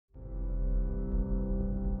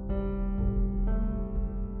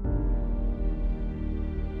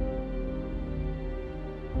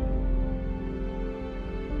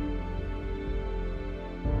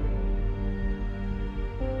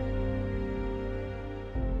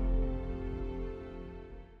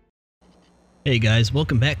Hey guys,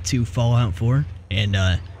 welcome back to Fallout 4, and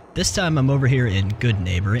this time I'm over here in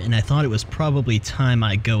Goodneighbor, and I thought it was probably time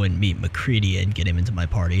I go and meet MacCready and get him into my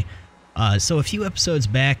party. So a few episodes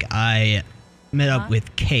back, I met up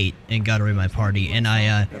with Kate and got her in my party, and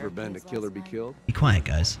I, Ever been to Kill or Be Killed? Be quiet,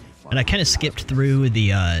 guys. And I kind of skipped through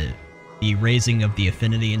the raising of the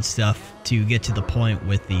affinity and stuff to get to the point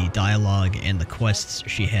with the dialogue and the quests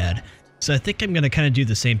she had. So I think I'm going to kind of do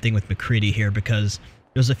the same thing with MacCready here, because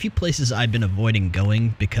there's a few places I've been avoiding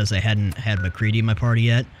going because I hadn't had MacCready in my party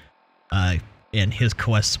yet. And his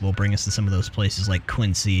quests will bring us to some of those places like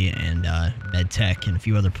Quincy and MedTech and a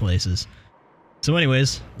few other places. So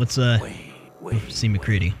anyways, let's see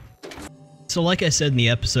MacCready. So like I said in the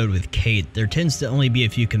episode with Kate, there tends to only be a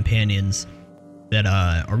few companions that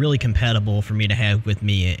are really compatible for me to have with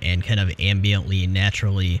me and kind of ambiently,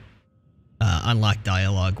 naturally unlock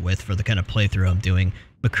dialogue with for the kind of playthrough I'm doing.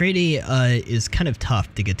 MacCready is kind of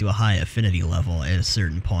tough to get to a high affinity level at a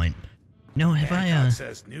certain point. No, have I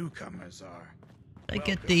says newcomers are. Did I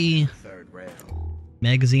get the Third rail.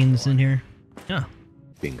 magazines in here? Oh.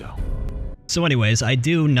 Bingo. So anyways, I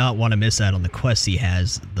do not want to miss out on the quests he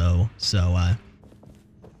has, though, so,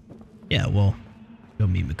 yeah, we'll go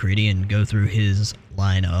meet MacCready and go through his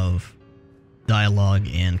line of dialogue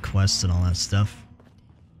and quests and all that stuff.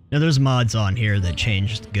 Now, there's mods on here that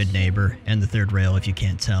changed Goodneighbor and the third rail, if you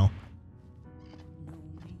can't tell.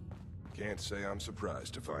 Can't say I'm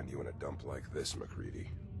surprised to find you in a dump like this, MacCready.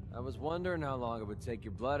 I was wondering how long it would take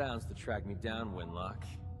your bloodhounds to track me down, Winlock.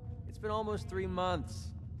 It's been almost 3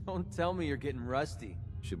 months. Don't tell me you're getting rusty.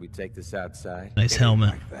 Should we take this outside? Nice helmet.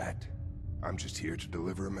 Like that. I'm just here to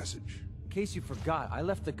deliver a message. In case you forgot, I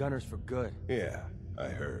left the Gunners for good. Yeah, I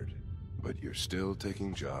heard. But you're still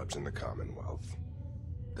taking jobs in the Commonwealth.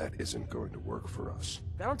 That isn't going to work for us.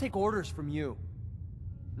 I don't take orders from you.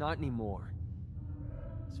 Not anymore.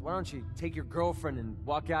 So why don't you take your girlfriend and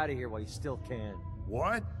walk out of here while you still can?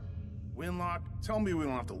 What? Winlock, tell me we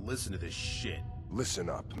don't have to listen to this shit. Listen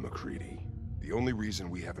up, MacCready. The only reason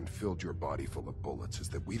we haven't filled your body full of bullets is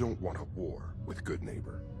that we don't want a war with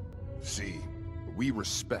Goodneighbor. See, we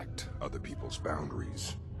respect other people's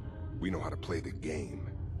boundaries. We know how to play the game.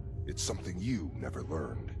 It's something you never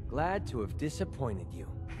learned. Glad to have disappointed you.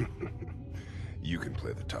 You can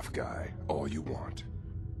play the tough guy all you want.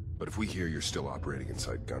 But if we hear you're still operating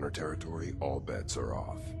inside Gunner territory, all bets are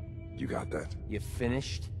off. You got that? You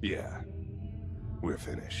finished? Yeah. We're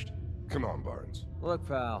finished. Come on, Barnes. Look,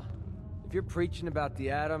 pal. If you're preaching about the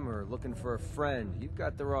atom or looking for a friend, you've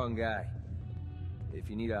got the wrong guy. If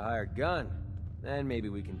you need a hired gun, then maybe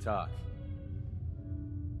we can talk.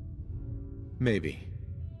 Maybe.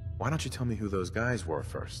 Why don't you tell me who those guys were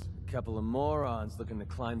first? A couple of morons looking to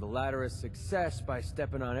climb the ladder of success by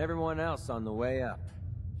stepping on everyone else on the way up.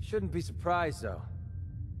 Shouldn't be surprised, though.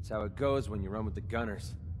 It's how it goes when you run with the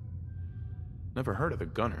Gunners. Never heard of the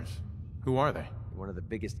Gunners. Who are they? One of the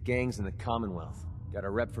biggest gangs in the Commonwealth. Got a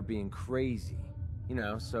rep for being crazy. You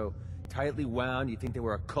know, so tightly wound you think they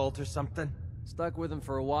were a cult or something? Stuck with them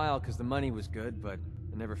for a while because the money was good, but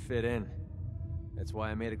it never fit in. That's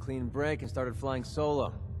why I made a clean break and started flying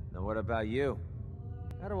solo. Now what about you?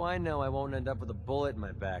 How do I know I won't end up with a bullet in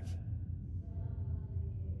my back?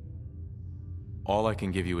 All I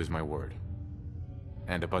can give you is my word.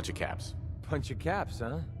 And a bunch of caps. Bunch of caps,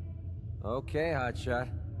 huh? Okay, hotshot.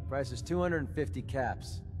 Price is 250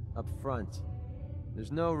 caps. Up front.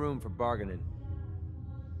 There's no room for bargaining.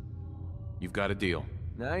 You've got a deal.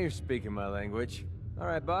 Now you're speaking my language.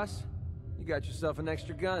 Alright, boss. You got yourself an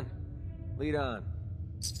extra gun. Lead on.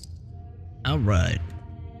 Alright.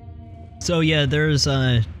 So yeah, there's,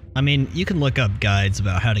 I mean, you can look up guides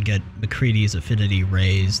about how to get MacCready's affinity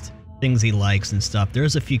raised, things he likes and stuff.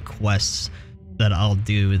 There's a few quests that I'll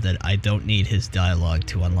do that I don't need his dialogue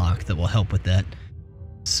to unlock that will help with that.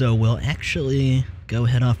 So we'll actually go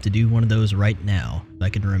head off to do one of those right now, if I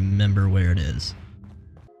can remember where it is.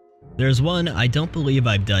 There's one I don't believe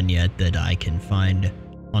I've done yet that I can find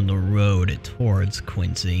on the road towards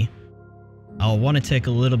Quincy. I'll want to take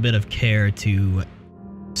a little bit of care to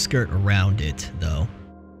skirt around it, though.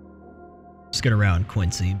 Skirt around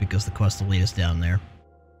Quincy, because the quest will lead us down there.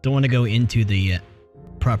 Don't want to go into the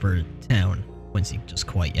proper town, Quincy, just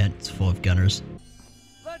quite yet. It's full of gunners.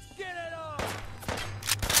 Let's get it on!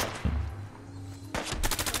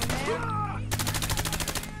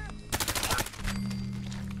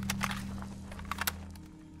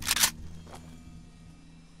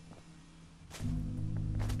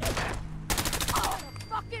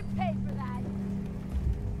 Fucking pay for that!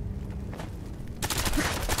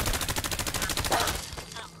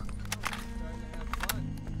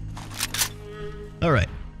 Alright.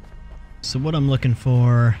 So what I'm looking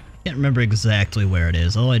for Can't remember exactly where it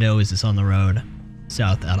is. All I know is it's on the road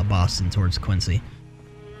south out of Boston towards Quincy.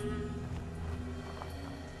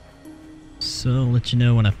 So I'll let you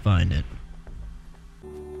know when I find it.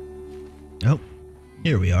 Oh,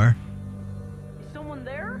 here we are. Is someone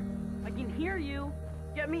there? I can hear you.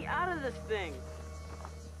 Get me out of this thing.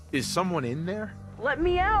 Is someone in there? Let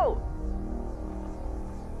me out.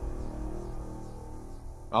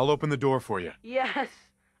 I'll open the door for you. Yes.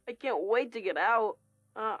 I can't wait to get out.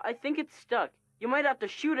 I think it's stuck. You might have to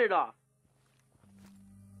shoot it off.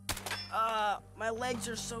 My legs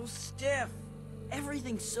are so stiff.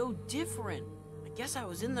 Everything's so different. I guess I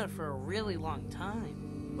was in there for a really long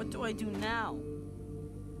time. What do I do now?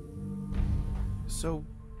 So,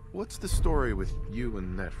 what's the story with you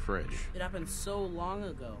and that fridge? It happened so long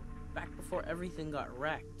ago, back before everything got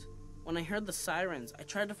wrecked. When I heard the sirens, I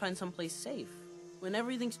tried to find someplace safe. When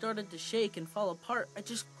everything started to shake and fall apart, I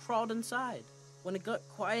just crawled inside. When it got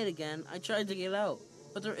quiet again, I tried to get out,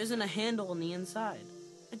 but there isn't a handle on the inside.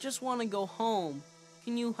 I just want to go home.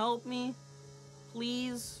 Can you help me?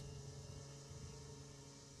 Please?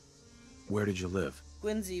 Where did you live?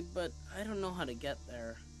 Quincy, but I don't know how to get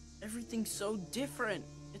there. Everything's so different.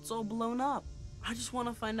 It's all blown up. I just want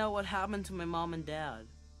to find out what happened to my mom and dad.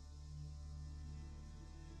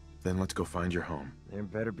 Then let's go find your home. There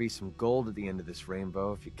better be some gold at the end of this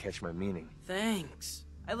rainbow, if you catch my meaning. Thanks.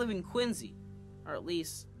 I live in Quincy. Or at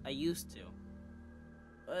least, I used to.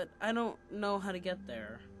 But I don't know how to get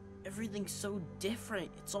there. Everything's so different.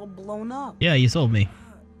 It's all blown up. Yeah, you told me.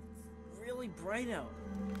 It's really bright out.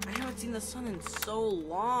 I haven't seen the sun in so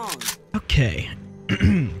long. Okay.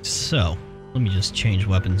 So, let me just change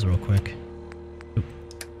weapons real quick.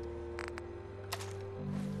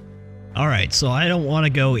 Alright, so I don't want to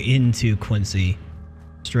go into Quincy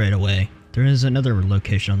straight away. There is another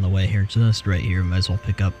location on the way here, just right here. Might as well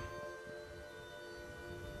pick up.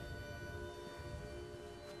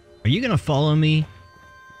 Are you gonna follow me?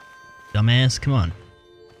 Dumbass, come on.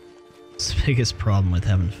 It's the biggest problem with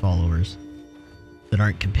having followers that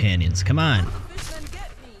aren't companions. Come on!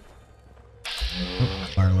 Oh,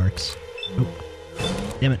 fireworks. Oh,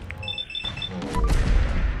 damn it.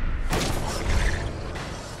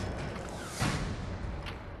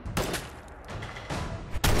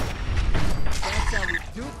 That's how we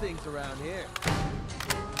do things around here.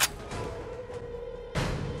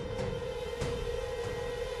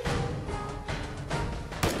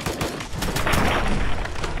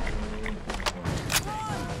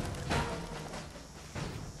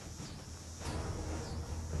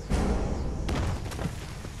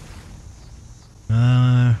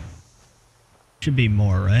 Should be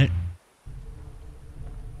more, right?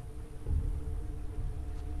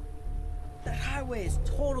 That highway is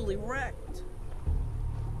totally wrecked.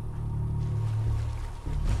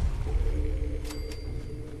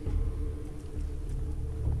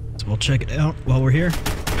 So we'll check it out while we're here.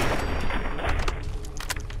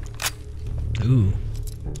 Ooh.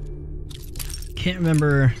 Can't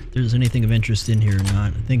remember if there's anything of interest in here or not.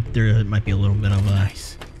 I think there might be a little bit of a...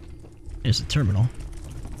 Nice. There's a terminal.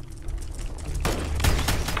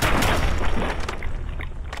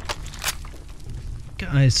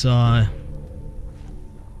 I saw...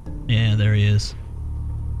 Yeah, there he is.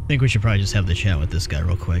 I think we should probably just have the chat with this guy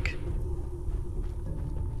real quick.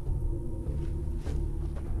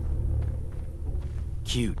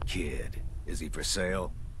 Cute kid. Is he for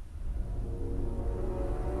sale?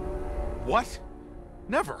 What?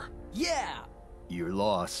 Never. Yeah! Your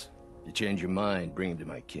loss. If you change your mind, bring him to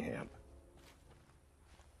my camp.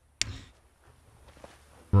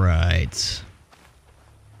 Right.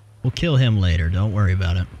 We'll kill him later, don't worry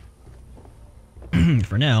about it.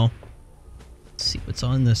 For now, let's see what's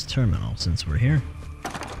on this terminal since we're here.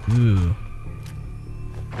 Ooh.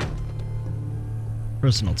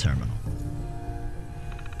 Personal terminal.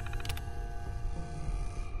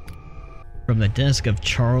 From the desk of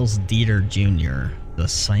Charles Dieter Jr., The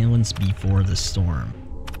Silence Before the Storm.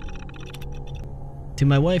 To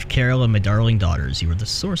my wife Carol and my darling daughters, you are the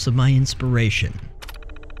source of my inspiration.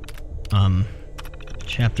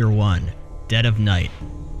 Chapter 1, Dead of Night.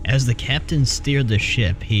 As the captain steered the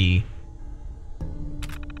ship, he...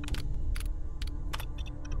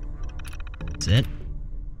 That's it?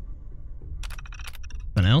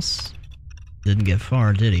 Something else? Didn't get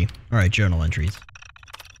far, did he? Alright, journal entries.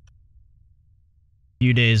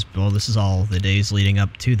 Few days, well, this is all the days leading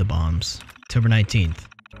up to the bombs. October 19th.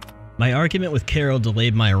 My argument with Carol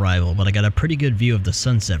delayed my arrival, but I got a pretty good view of the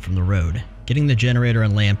sunset from the road. Getting the generator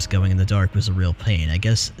and lamps going in the dark was a real pain. I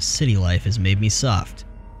guess city life has made me soft.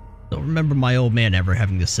 Don't remember my old man ever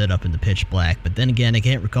having to sit up in the pitch black, but then again, I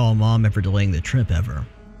can't recall Mom ever delaying the trip ever.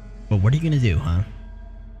 But what are you gonna do, huh?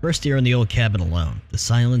 First year in the old cabin alone. The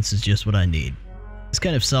silence is just what I need. This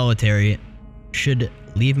kind of solitary should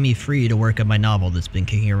leave me free to work on my novel that's been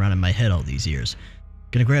kicking around in my head all these years.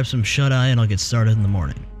 Gonna grab some shut-eye and I'll get started in the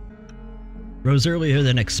morning. Rose earlier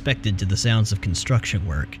than expected to the sounds of construction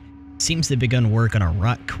work. Seems they've begun work on a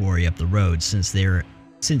rock quarry up the road since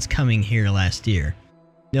coming here last year.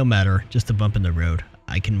 No matter, just a bump in the road.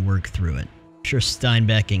 I can work through it. Sure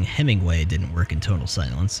Steinbeck Hemingway didn't work in total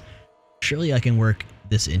silence. Surely I can work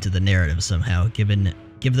this into the narrative somehow, give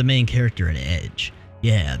the main character an edge.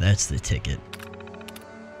 Yeah, that's the ticket.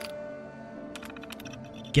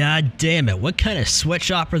 God damn it, what kind of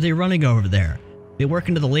sweatshop are they running over there? They work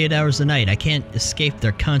into the late hours of the night. I can't escape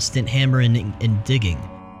their constant hammering and digging.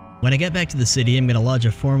 When I get back to the city, I'm gonna lodge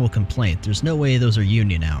a formal complaint. There's no way those are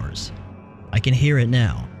union hours. I can hear it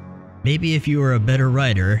now. Maybe if you were a better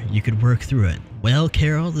writer, you could work through it. Well,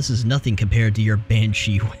 Carol, this is nothing compared to your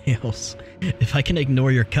banshee wails. If I can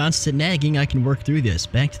ignore your constant nagging, I can work through this.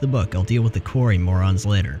 Back to the book. I'll deal with the quarry morons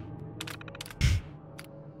later.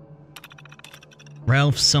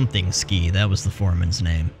 Ralph something ski, that was the foreman's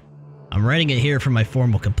name. I'm writing it here for my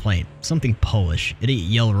formal complaint. Something Polish. Idiot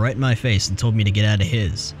yelled right in my face and told me to get out of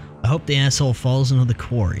his. I hope the asshole falls into the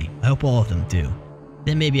quarry. I hope all of them do.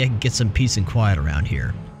 Then maybe I can get some peace and quiet around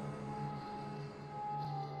here.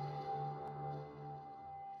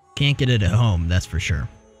 Can't get it at home, that's for sure.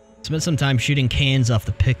 Spent some time shooting cans off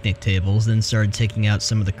the picnic tables, then started taking out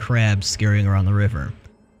some of the crabs scurrying around the river.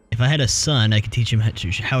 If I had a son, I could teach him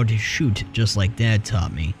how to shoot just like Dad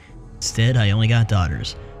taught me. Instead, I only got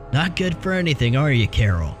daughters. Not good for anything, are you,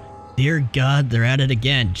 Carol? Dear God, they're at it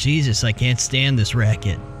again. Jesus, I can't stand this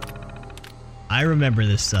racket. I remember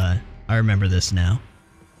this now.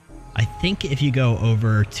 I think if you go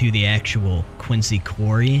over to the actual Quincy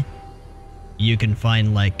quarry, you can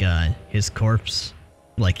find, like, his corpse.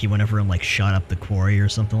 Like, he went over and, like, shot up the quarry or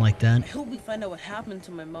something like that. I hope we find out what happened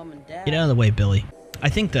to my mom and dad. Get out of the way, Billy. I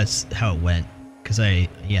think that's how it went. Because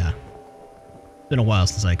yeah. It's been a while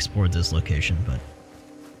since I explored this location, but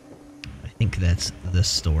I think that's the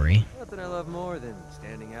story. Nothing I love more than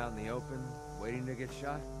standing out in the open, waiting to get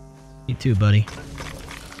shot. You too, buddy.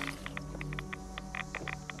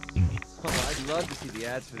 Oh, I'd love to see the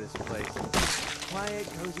ads for this place. Quiet,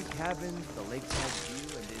 cozy cabins, the lakeside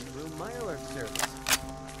view, and in-room my alert service.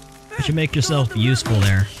 You should make yourself useful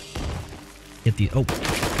there. Get the Don't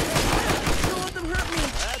let them hurt me.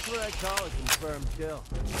 That's what I call a confirmed kill.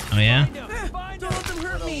 Oh yeah? Don't let them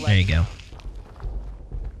hurt me. There you go.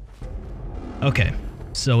 Okay,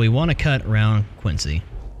 so we want to cut around Quincy.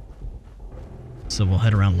 So we'll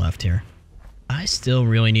head around left here. I still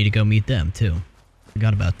really need to go meet them too.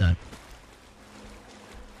 Forgot about that.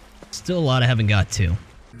 Still a lot I haven't got to.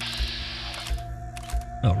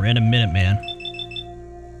 Oh, random Minuteman.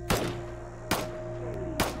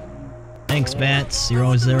 Thanks, Bats. You're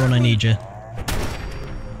always there when I need you.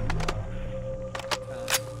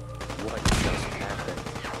 What just happened?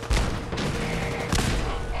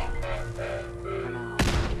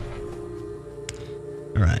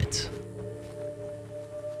 Alright.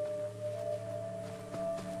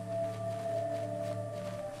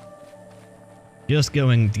 Just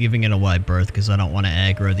giving it a wide berth because I don't want to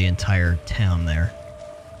aggro the entire town there.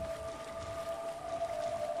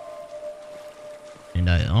 And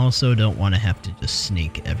I also don't want to have to just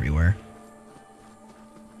sneak everywhere.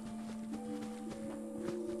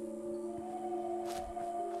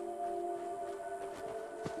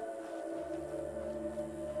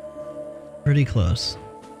 Pretty close.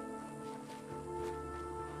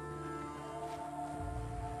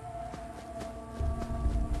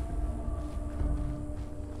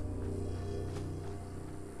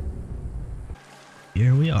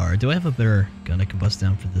 Here we are. Do I have a better gun I can bust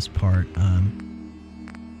down for this part?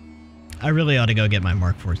 I really ought to go get my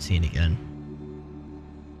Mark 14 again.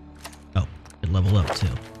 Oh, it level up too.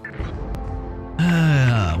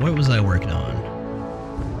 What was I working on?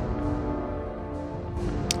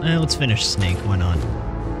 Let's finish Snake, why not?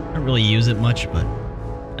 I don't really use it much, but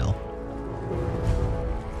hell.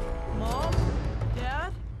 Mom?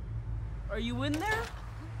 Dad? Are you in there?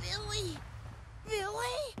 Billy!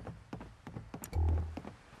 Billy?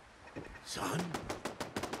 Son?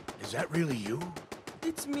 Is that really you?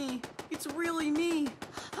 It's me. It's really me.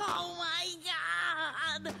 Oh my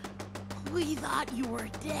God! We thought you were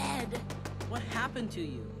dead. What happened to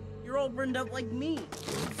you? You're all burned up like me.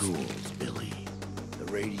 We're ghouls, Billy. The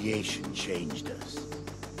radiation changed us.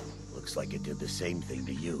 Looks like it did the same thing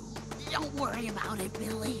to you. Don't worry about it,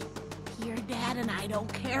 Billy. Your dad and I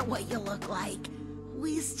don't care what you look like.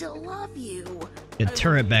 We still love you. The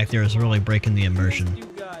turret back there is really breaking the immersion. You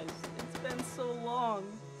guys. It's been so long.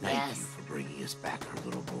 Thank Yes. you for bringing us back our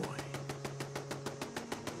little boy.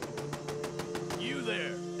 You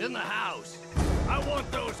there, in the house. I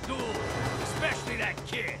want those ghouls, especially that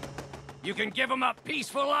kid. You can give him up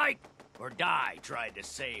peaceful like, or die trying to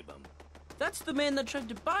save him. That's the man that tried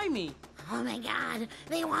to buy me. Oh my god,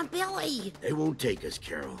 they want Billy! They won't take us,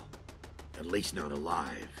 Carol. At least not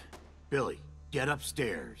alive. Billy, get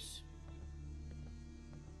upstairs.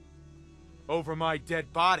 Over my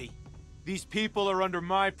dead body. These people are under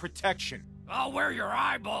my protection. I'll wear your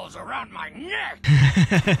eyeballs around my neck!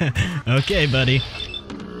 Okay, buddy.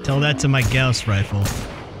 Tell that to my Gauss rifle.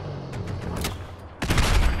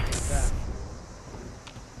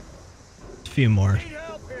 A few more. Need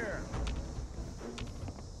help here.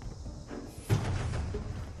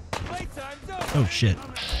 Playtime's over. Oh shit.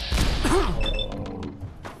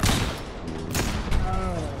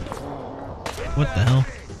 What the hell?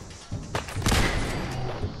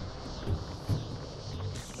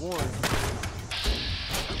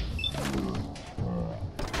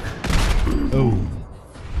 Oh.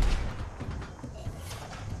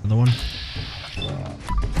 Another one.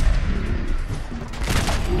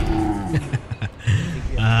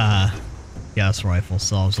 Gas rifle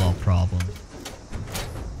solves all problems.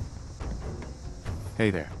 Hey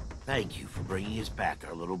there. Thank you for bringing us back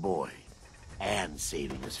our little boy. And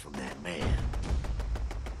saving us from that man.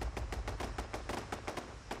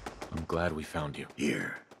 I'm glad we found you.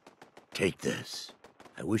 Here, take this.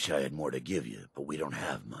 I wish I had more to give you, but we don't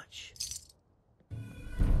have much.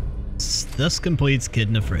 Thus completes Kid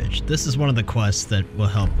in the Fridge. This is one of the quests that will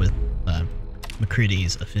help with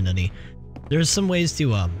MacCready's affinity. There's some ways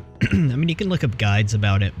to, I mean, you can look up guides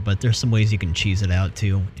about it, but there's some ways you can cheese it out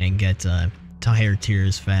too and get to higher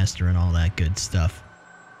tiers faster and all that good stuff.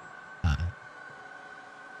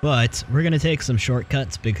 But we're going to take some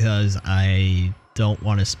shortcuts because I don't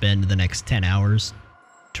want to spend the next 10 hours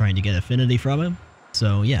trying to get affinity from him.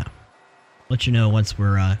 So yeah, let you know once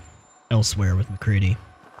we're elsewhere with MacCready.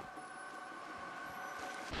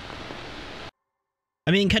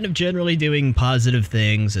 I mean, kind of generally doing positive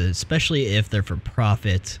things, especially if they're for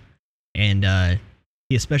profit, and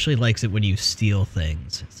he especially likes it when you steal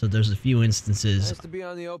things. So there's a few instances. Nice to be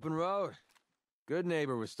on the open road.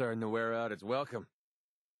 Goodneighbor was starting to wear out its welcome.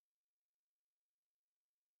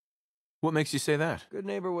 What makes you say that?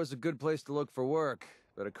 Goodneighbor was a good place to look for work,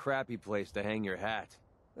 but a crappy place to hang your hat.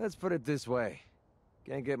 Let's put it this way.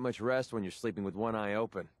 Can't get much rest when you're sleeping with one eye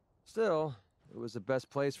open. Still, it was the best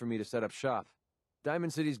place for me to set up shop.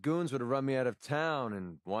 Diamond City's goons would have run me out of town,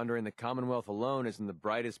 and wandering the Commonwealth alone isn't the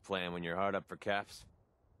brightest plan when you're hard up for caps.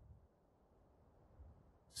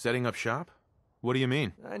 Setting up shop? What do you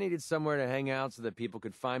mean? I needed somewhere to hang out so that people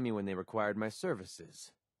could find me when they required my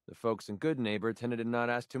services. The folks in Goodneighbor tended to not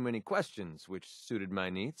ask too many questions, which suited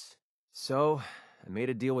my needs. So, I made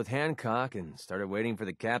a deal with Hancock and started waiting for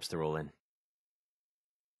the caps to roll in.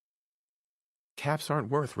 Caps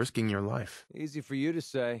aren't worth risking your life. Easy for you to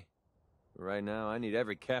say. Right now, I need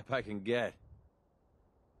every cap I can get.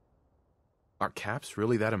 Are caps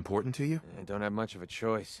really that important to you? I don't have much of a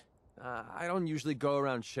choice. I don't usually go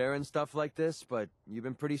around sharing stuff like this, but you've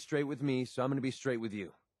been pretty straight with me, so I'm gonna be straight with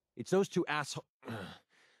you. It's those two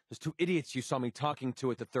those two idiots you saw me talking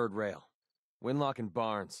to at the third rail. Winlock and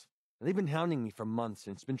Barnes. They've been hounding me for months,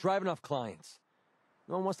 and it's been driving off clients.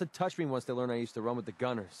 No one wants to touch me once they learn I used to run with the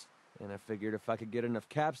Gunners. And I figured if I could get enough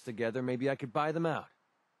caps together, maybe I could buy them out.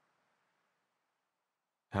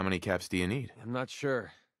 How many caps do you need? I'm not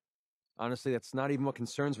sure. Honestly, that's not even what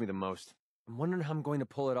concerns me the most. I'm wondering how I'm going to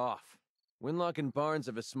pull it off. Winlock and Barnes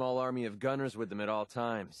have a small army of gunners with them at all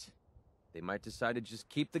times. They might decide to just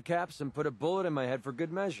keep the caps and put a bullet in my head for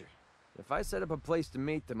good measure. If I set up a place to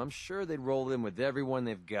meet them, I'm sure they'd roll in with everyone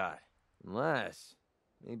they've got. Unless,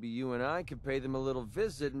 maybe you and I could pay them a little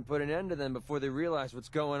visit and put an end to them before they realize what's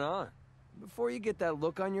going on. Before you get that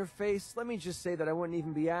look on your face, let me just say that I wouldn't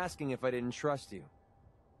even be asking if I didn't trust you.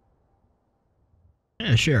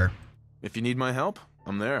 Yeah, sure. If you need my help,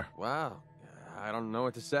 I'm there. Wow, I don't know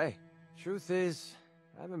what to say. Truth is,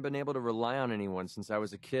 I haven't been able to rely on anyone since I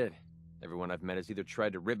was a kid. Everyone I've met has either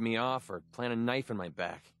tried to rip me off or plant a knife in my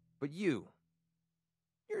back. But you're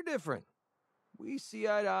different. We see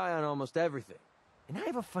eye to eye on almost everything. And I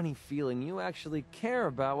have a funny feeling you actually care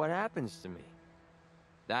about what happens to me.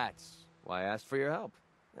 That's why I asked for your help.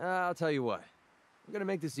 I'll tell you what. I'm gonna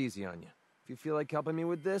make this easy on you. If you feel like helping me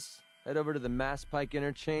with this, head over to the Mass Pike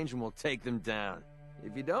Interchange and we'll take them down.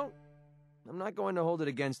 If you don't, I'm not going to hold it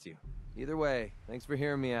against you. Either way, thanks for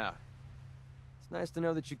hearing me out. It's nice to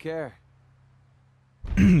know that you care.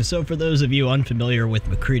 So for those of you unfamiliar with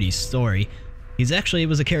MacCready's story, He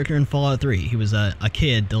was a character in Fallout 3. He was a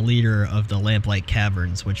kid, the leader of the Lamplight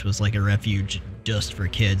Caverns, which was like a refuge just for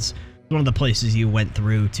kids. One of the places you went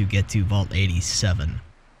through to get to Vault 87.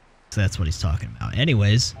 So that's what he's talking about.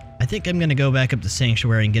 Anyways, I think I'm gonna go back up to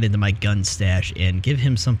Sanctuary and get into my gun stash and give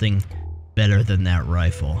him something better than that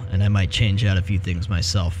rifle. And I might change out a few things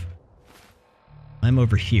myself. I'm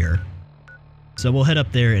over here. So we'll head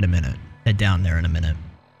up there in a minute. Head down there in a minute.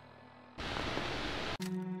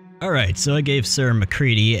 Alright, so I gave Sir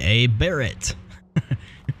MacCready a Barrett.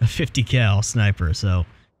 A 50 cal sniper, so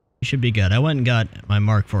he should be good. I went and got my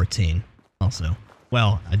Mark 14 also.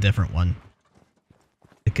 Well, a different one.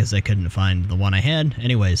 Because I couldn't find the one I had.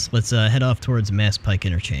 Anyways, let's head off towards Mass Pike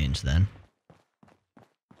Interchange then.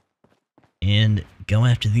 And go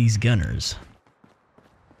after these gunners.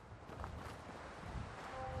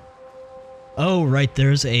 Oh, right,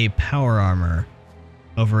 there's a power armor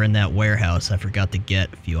over in that warehouse I forgot to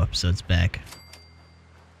get a few episodes back.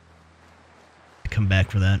 Come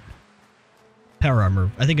back for that. Power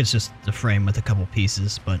armor, I think it's just the frame with a couple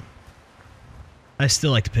pieces, but I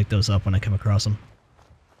still like to pick those up when I come across them.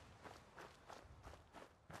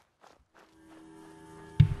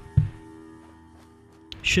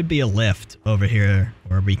 Should be a lift over here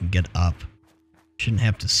where we can get up. Shouldn't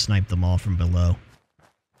have to snipe them all from below.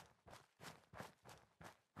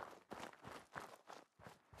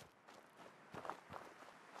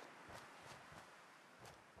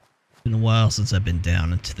 It's been a while since I've been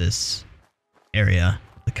down into this area,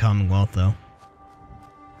 the Commonwealth, though.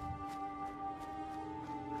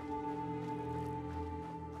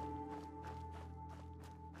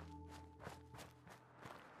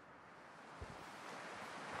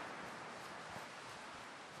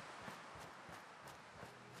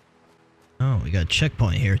 Oh, we got a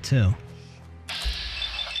checkpoint here, too.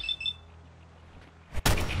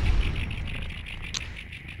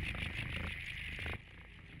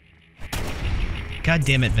 God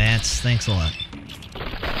damn it, Vance. Thanks a lot.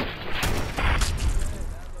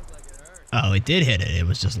 Oh, it did hit it. It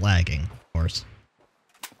was just lagging, of course.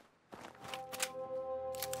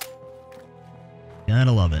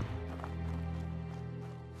 Gotta love it.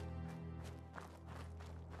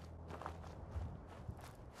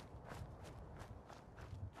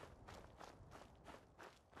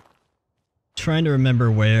 Trying to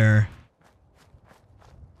remember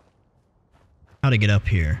how to get up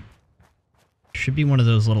here. Should be one of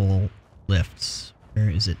those little lifts. Where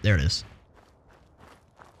is it? There it is.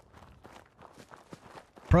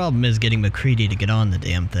 Problem is getting MacCready to get on the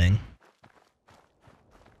damn thing.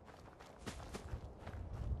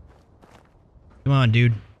 Come on,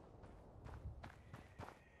 dude.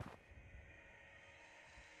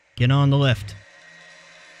 Get on the lift.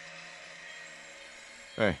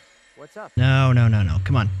 Hey. What's up? No.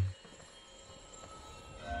 Come on.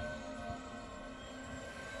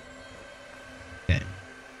 Okay.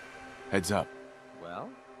 Heads up. Well?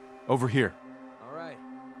 Over here. All right.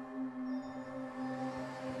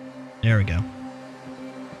 There we go.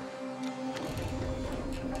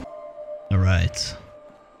 All right.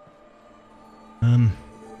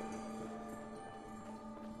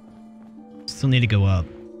 Still need to go up.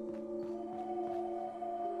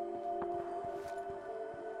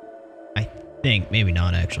 I think, maybe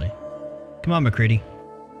not actually. Come on, MacCready.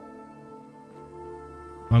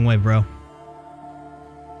 Wrong way, bro.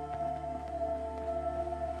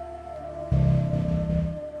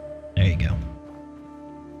 There you go.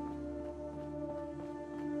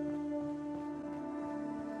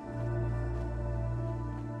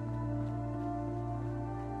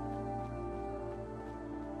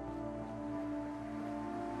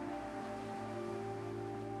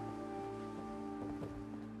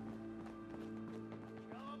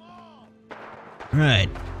 Right.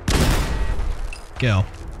 Go.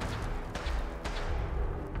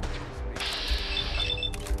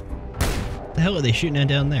 What the hell are they shooting at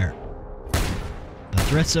down there? The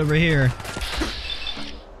threat's over here.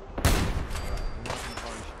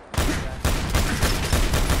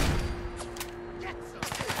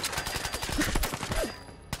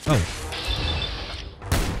 Oh.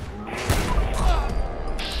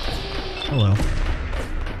 Hello.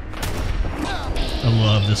 I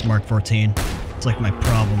love this Mark 14. It's like my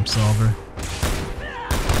problem solver.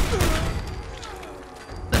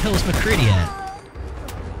 The hell is MacCready at?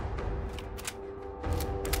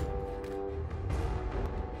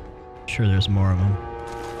 Sure, there's more of them.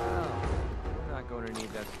 Well, we're not going to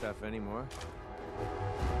need that stuff anymore.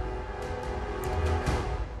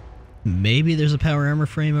 Maybe there's a power armor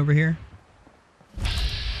frame over here.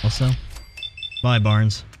 Also, bye,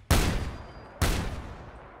 Barnes.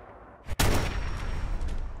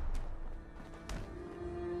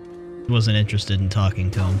 Wasn't interested in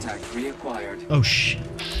talking to him. Contact reacquired. Oh, shh.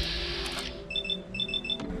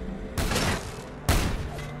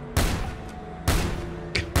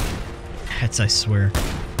 Hats, I swear.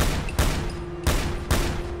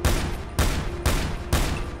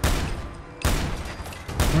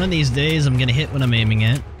 One of these days, I'm gonna hit what I'm aiming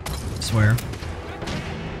at. I swear.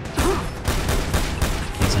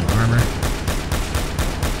 He's in armor.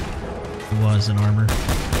 He was in armor.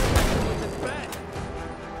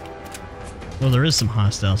 Well, there is some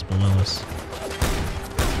hostiles below us.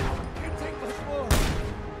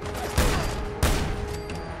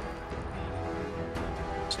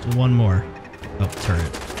 Still one more. Oh,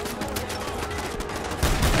 turret.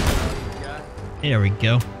 There we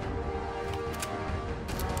go.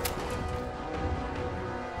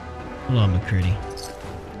 Hold on, MacCready.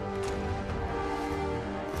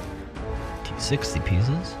 260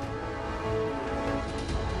 pieces.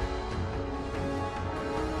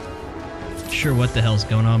 Sure what the hell's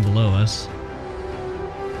going on below us.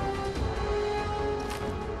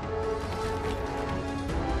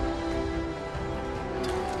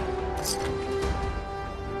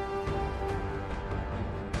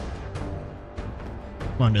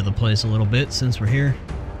 Wander the place a little bit since we're here.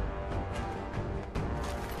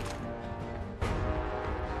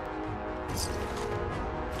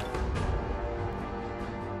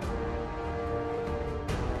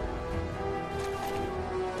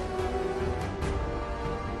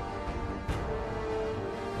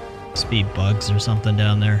 Be bugs or something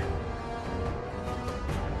down there.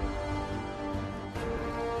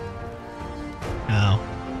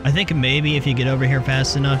 Oh. I think maybe if you get over here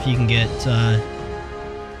fast enough, you can get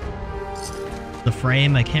the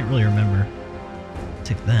frame. I can't really remember.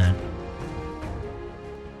 Take that.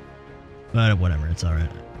 But whatever, it's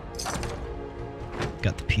alright.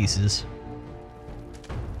 Got the pieces.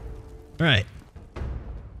 Alright.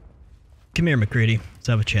 Come here, MacCready. Let's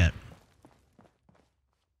have a chat.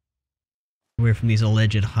 Away from these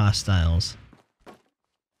alleged hostiles.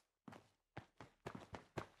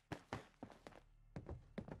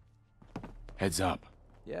 Heads up.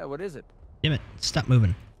 Yeah, what is it? Damn it, stop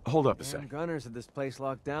moving. Hold up a Damn sec. gunners had this place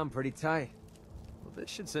locked down pretty tight. Well,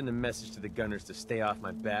 this should send a message to the gunners to stay off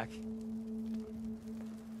my back.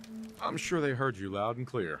 I'm sure they heard you loud and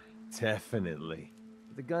clear. Definitely.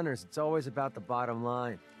 For the gunners, it's always about the bottom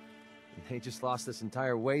line. And they just lost this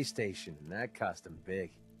entire way station, and that cost them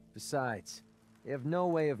big. Besides, they have no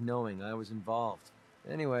way of knowing I was involved.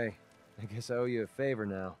 Anyway, I guess I owe you a favor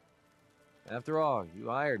now. After all, you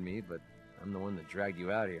hired me, but I'm the one that dragged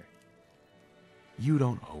you out here. You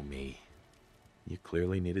don't owe me. You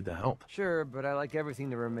clearly needed the help. Sure, but I like everything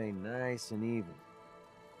to remain nice and even.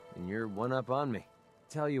 And you're one up on me.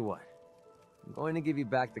 Tell you what, I'm going to give you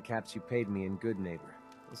back the caps you paid me in Goodneighbor.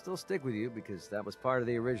 I'll still stick with you because that was part of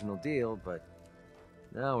the original deal, but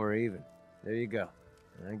now we're even. There you go.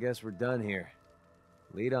 I guess we're done here.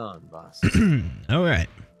 Lead on, boss. Alright.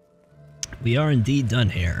 We are indeed done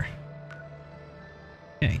here.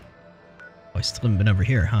 Okay. Oh, I still haven't been over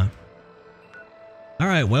here, huh?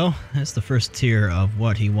 Alright, well, that's the first tier of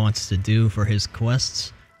what he wants to do for his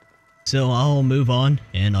quests. So I'll move on,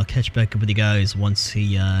 and I'll catch back up with you guys once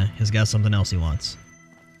he has got something else he wants.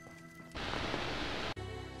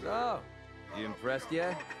 So, you impressed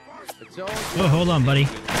yet? Oh, hold on, buddy.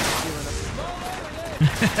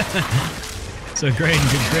 So Grey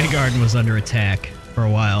Garden was under attack for a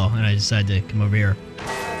while, and I decided to come over here.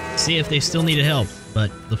 See if they still needed help, but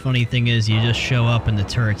the funny thing is you just show up and the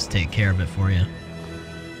turrets take care of it for you.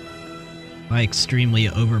 My extremely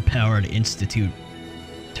overpowered Institute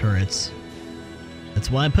turrets. That's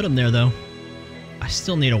why I put them there, though. I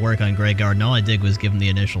still need to work on Grey Garden. All I did was give him the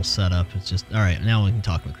initial setup. It's just... Alright, now we can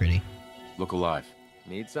talk, MacCready. Look alive.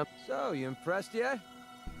 Need some? So, you impressed yet?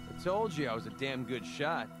 I told you I was a damn good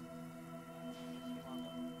shot.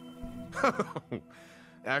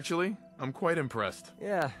 Actually, I'm quite impressed.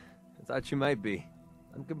 Yeah, I thought you might be.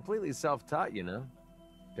 I'm completely self-taught, you know.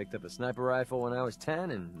 Picked up a sniper rifle when I was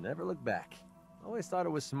 10 and never looked back. Always thought it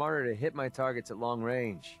was smarter to hit my targets at long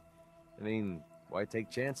range. I mean, why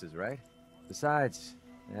take chances, right? Besides,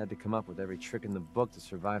 I had to come up with every trick in the book to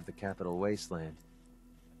survive the Capital Wasteland.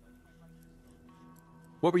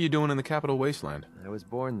 What were you doing in the Capital Wasteland? I was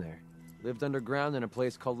born there. Lived underground in a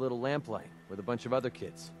place called Little Lamplight with a bunch of other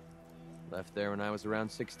kids. Left there when I was around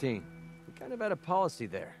 16. We kind of had a policy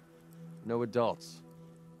there. No adults.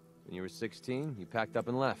 When you were 16, you packed up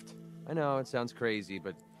and left. I know, it sounds crazy,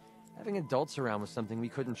 but having adults around was something we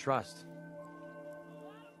couldn't trust.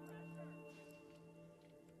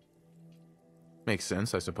 Makes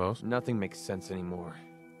sense, I suppose. Nothing makes sense anymore.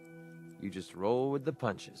 You just roll with the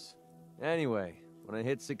punches. Anyway, When I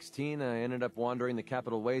hit 16, I ended up wandering the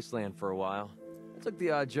capital wasteland for a while. I took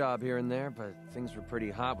the odd job here and there, but things were pretty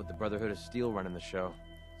hot with the Brotherhood of Steel running the show.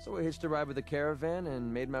 So I hitched a ride with a caravan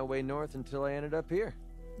and made my way north until I ended up here.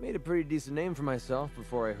 Made a pretty decent name for myself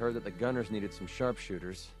before I heard that the gunners needed some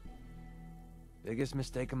sharpshooters. Biggest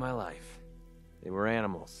mistake of my life. They were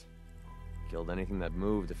animals. Killed anything that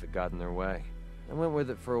moved if it got in their way. I went with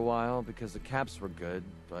it for a while because the caps were good,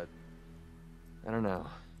 but I don't know.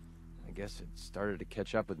 I guess it started to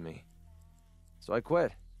catch up with me. So I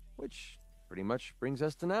quit, which pretty much brings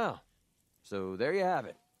us to now. So there you have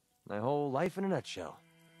it. My whole life in a nutshell.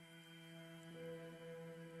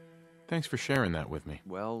 Thanks for sharing that with me.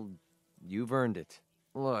 Well, you've earned it.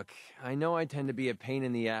 Look, I know I tend to be a pain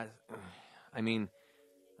in the ass.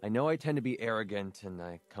 I know I tend to be arrogant and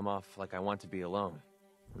I come off like I want to be alone.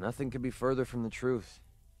 Nothing could be further from the truth.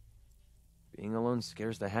 Being alone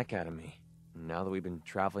scares the heck out of me. Now that we've been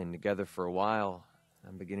traveling together for a while,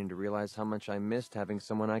 I'm beginning to realize how much I missed having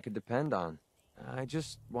someone I could depend on. I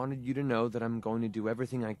just wanted you to know that I'm going to do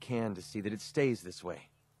everything I can to see that it stays this way.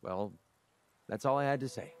 Well, that's all I had to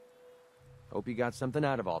say. Hope you got something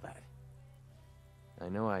out of all that. I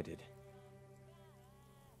know I did.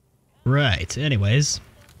 Right, anyways.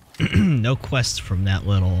 No quests from that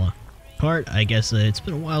little part. I guess it's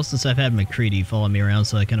been a while since I've had MacCready follow me around,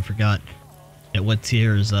 so I kind of forgot at what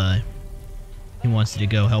tiers he wants you to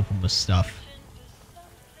go help him with stuff.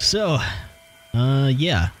 So,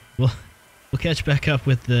 yeah, we'll catch back up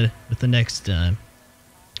with the next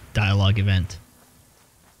dialogue event.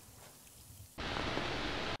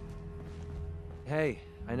 Hey,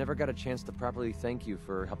 I never got a chance to properly thank you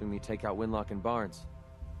for helping me take out Winlock and Barnes.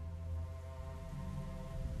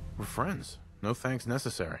 We're friends. No thanks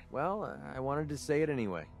necessary. Well, I wanted to say it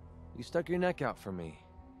anyway. You stuck your neck out for me.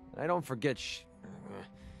 I don't forget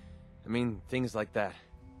things like that.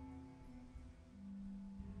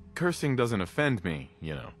 Cursing doesn't offend me,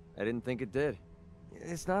 you know. I didn't think it did.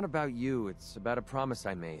 It's not about you, it's about a promise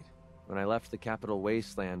I made. When I left the capital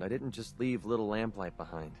wasteland, I didn't just leave little Lamplight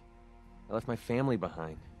behind. I left my family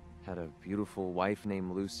behind. Had a beautiful wife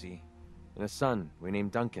named Lucy, and a son we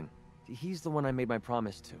named Duncan. He's the one I made my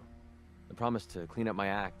promise to. The promise to clean up my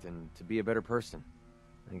act and to be a better person.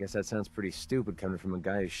 I guess that sounds pretty stupid coming from a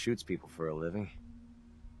guy who shoots people for a living.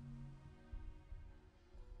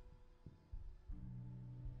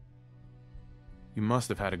 You must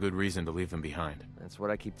have had a good reason to leave them behind. That's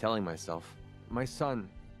what I keep telling myself. My son,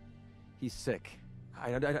 he's sick.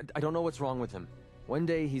 I don't know what's wrong with him. One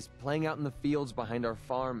day he's playing out in the fields behind our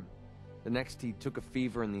farm. The next he took a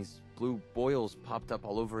fever and these blue boils popped up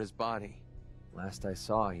all over his body. Last I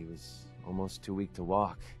saw, he was almost too weak to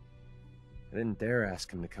walk. I didn't dare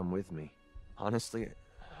ask him to come with me. Honestly,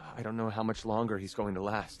 I don't know how much longer he's going to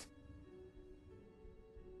last.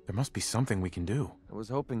 There must be something we can do. I was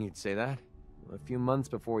hoping you'd say that. A few months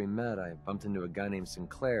before we met, I bumped into a guy named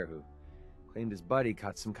Sinclair who claimed his buddy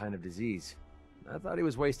caught some kind of disease. I thought he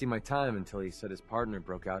was wasting my time until he said his partner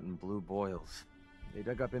broke out in blue boils. They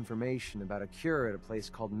dug up information about a cure at a place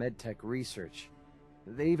called MedTech Research.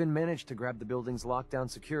 They even managed to grab the building's lockdown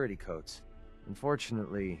security codes.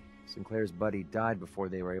 Unfortunately, Sinclair's buddy died before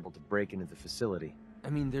they were able to break into the facility. I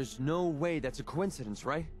mean, there's no way that's a coincidence,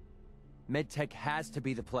 right? MedTech has to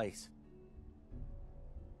be the place.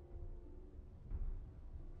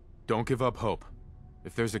 Don't give up hope.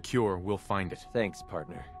 If there's a cure, we'll find it. Thanks,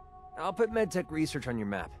 partner. I'll put MedTech Research on your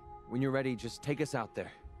map. When you're ready, just take us out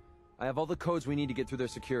there. I have all the codes we need to get through their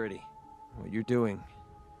security. What you're doing,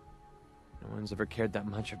 no one's ever cared that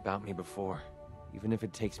much about me before, even if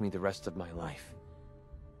it takes me the rest of my life.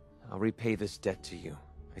 I'll repay this debt to you.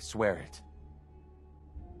 I swear it.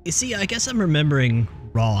 You see, I guess I'm remembering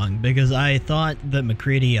wrong, because I thought that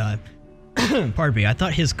MacCready, pardon me, I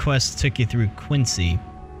thought his quest took you through Quincy.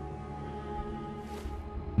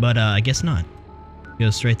 But, I guess not. Go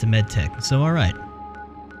straight to MedTech. So, alright.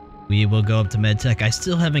 We will go up to MedTech. I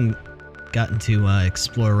still haven't gotten to,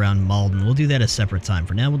 explore around Malden. We'll do that a separate time.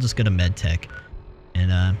 For now, we'll just go to MedTech.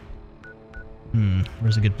 And,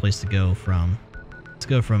 where's a good place to go from? Let's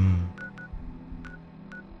go from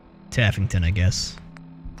Taffington, I guess.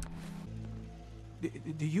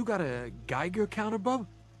 Do you got a Geiger counter, bub?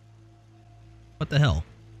 What the hell?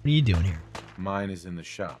 What are you doing here? Mine is in the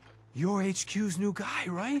shop. You're HQ's new guy,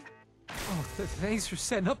 right? Oh, thanks for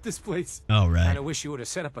setting up this place. Oh, right. Kinda wish you would have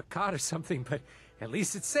set up a cot or something, but at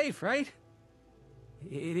least it's safe, right?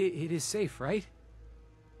 It is safe, right?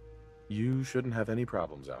 You shouldn't have any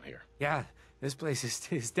problems out here. Yeah, this place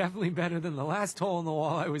is definitely better than the last hole in the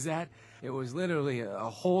wall I was at. It was literally a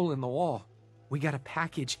hole in the wall. We got a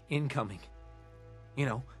package incoming. You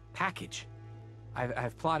know, package.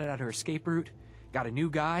 I've plotted out her escape route. Got a new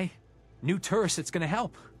guy, new tourist that's gonna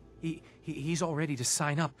help. He's all ready to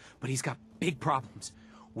sign up, but he's got big problems.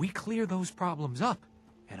 We clear those problems up,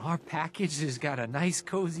 and our package has got a nice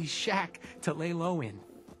cozy shack to lay low in.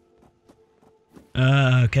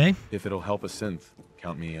 Okay. If it'll help a synth,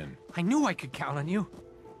 count me in. I knew I could count on you.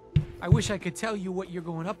 I wish I could tell you what you're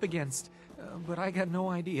going up against, but I got no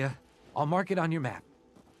idea. I'll mark it on your map.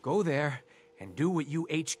 Go there and do what you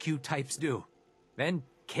HQ types do. Then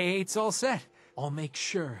K8's all set. I'll make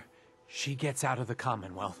sure she gets out of the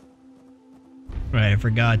Commonwealth. Right, I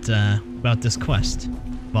forgot about this quest.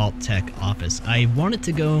 Vault Tech office. I wanted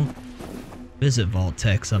to go visit Vault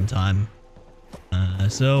Tech sometime.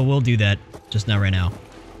 So we'll do that, just not right now.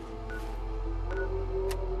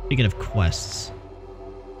 Speaking of quests.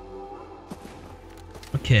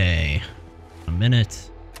 Okay, a minute.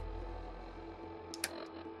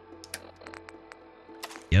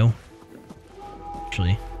 Yo.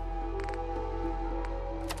 Actually.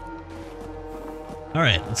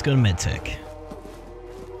 Alright, let's go to MedTech.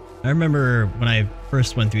 I remember when I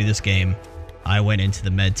first went through this game, I went into the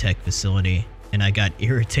MedTech facility, and I got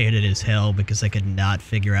irritated as hell because I could not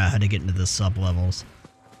figure out how to get into the sub-levels.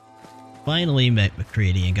 Finally met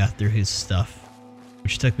MacCready and got through his stuff,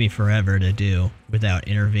 which took me forever to do without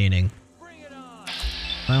intervening.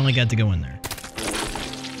 Finally got to go in there.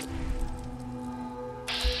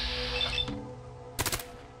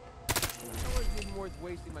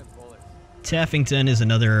 Taffington is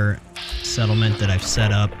another settlement that I've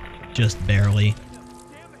set up, just barely.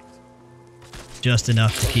 Just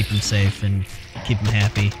enough to keep him safe and keep him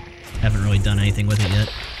happy. Haven't really done anything with it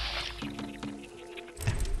yet.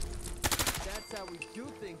 That's how we do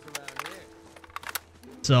things around here.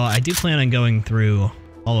 So I do plan on going through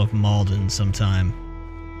all of Malden sometime,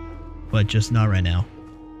 but just not right now.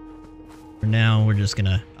 For now, we're just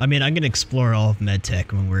gonna... I mean, I'm gonna explore all of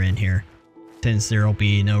MedTech when we're in here, since there'll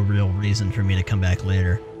be no real reason for me to come back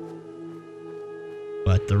later.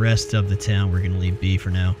 But the rest of the town we're gonna leave be for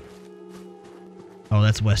now. Oh,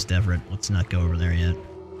 that's West Everett. Let's not go over there yet.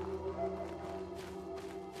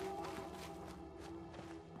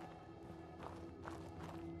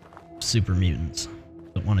 Super mutants.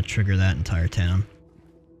 Don't want to trigger that entire town.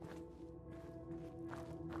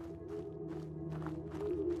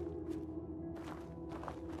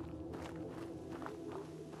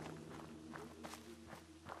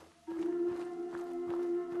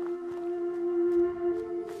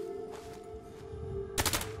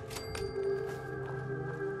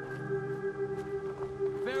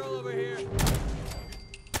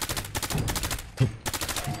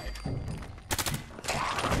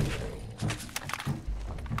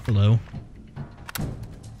 Hello.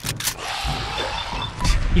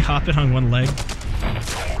 You hop it on one leg.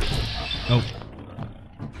 Oh.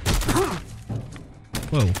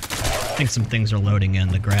 Whoa. I think some things are loading in.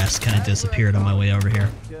 The grass kind of disappeared on my way over here.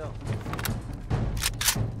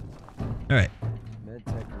 Alright.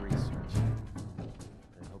 MedTech research.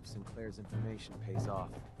 I hope Sinclair's information pays off.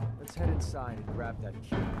 Let's head inside and grab that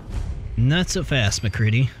cube. Not so fast,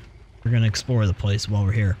 MacCready. We're gonna explore the place while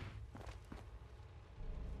we're here.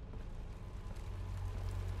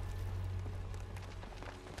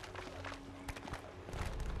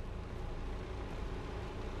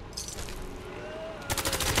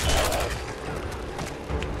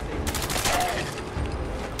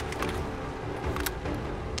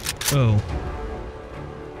 Oh.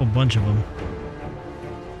 A bunch of them.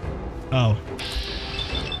 Oh.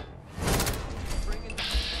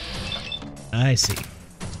 I see.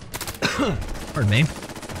 Pardon me.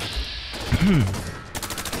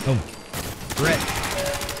 Oh. Brett.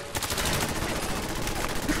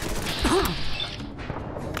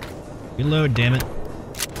 Reload, damn it.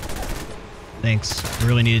 Thanks. I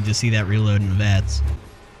really needed to see that reload in VATS.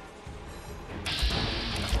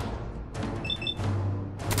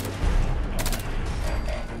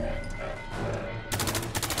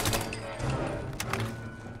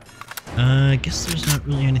 I guess there's not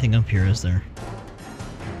really anything up here, is there?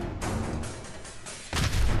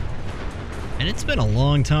 And it's been a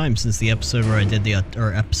long time since the episode where I did the,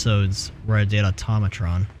 or episodes where I did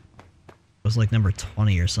Automatron. It was like number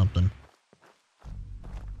 20 or something.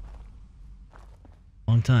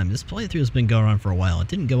 Long time. This playthrough has been going on for a while. It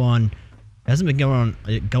didn't go on, it hasn't been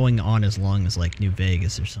going on as long as like New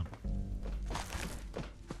Vegas or something.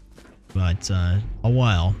 But, a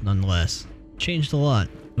while, nonetheless. Changed a lot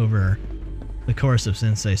over the course of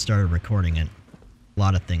since I started recording it. A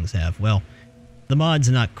lot of things have. Well, the mods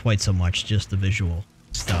not quite so much, just the visual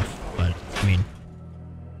stuff. But, I mean,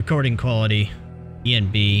 recording quality,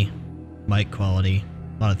 ENB, mic quality,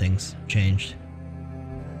 a lot of things changed.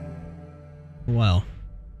 Well,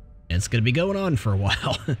 It's gonna be going on for a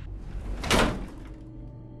while.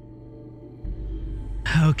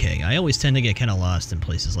 Okay, I always tend to get kind of lost in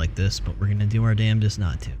places like this, but we're gonna do our damnedest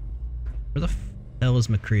not to. Where the hell is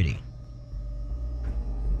MacCready?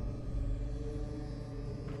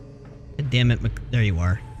 God damn it, there you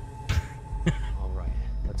are. Alright,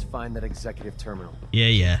 let's find that executive terminal.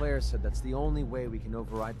 Yeah. Claire said that's the only way we can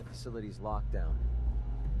override the facility's lockdown.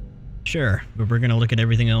 Sure, but we're gonna look at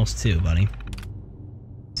everything else too, buddy.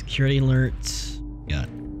 Security alerts. Got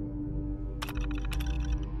it.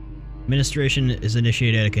 Administration is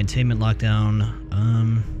initiated a containment lockdown.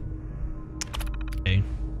 Okay.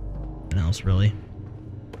 Nothing else really.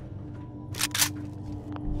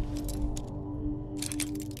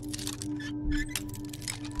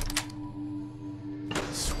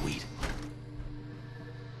 Sweet.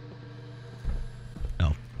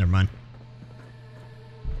 Oh, never mind.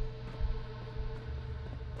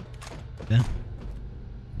 Yeah.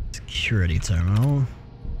 Security terminal.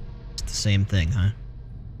 It's the same thing, huh?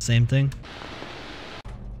 Same thing?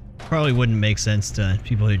 Probably wouldn't make sense to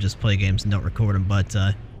people who just play games and don't record them, but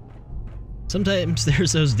sometimes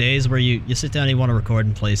there's those days where you sit down and you want to record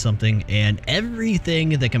and play something, and everything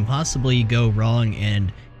that can possibly go wrong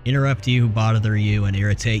and interrupt you, bother you, and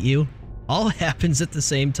irritate you all happens at the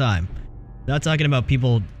same time. Not talking about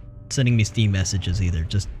people sending me Steam messages either,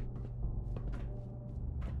 just...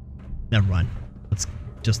 Never mind. Let's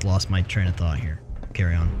just lost my train of thought here.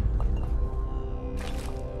 Carry on.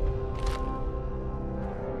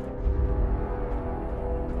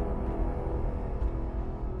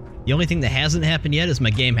 The only thing that hasn't happened yet is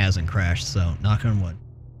my game hasn't crashed, so knock on wood.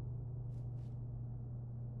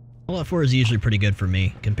 Fallout 4 is usually pretty good for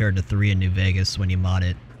me, compared to 3 in New Vegas when you mod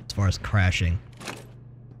it, as far as crashing.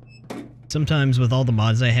 Sometimes with all the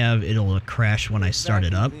mods I have, it'll crash when I start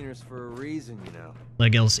it up. For a reason, you know.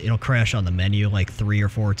 Like it'll crash on the menu like 3 or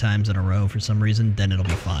 4 times in a row for some reason, then it'll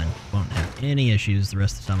be fine. Won't have any issues the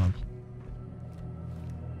rest of the time I'm playing.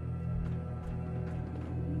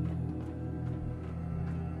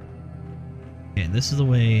 Okay, this is the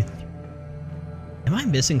way... Am I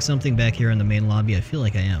missing something back here in the main lobby? I feel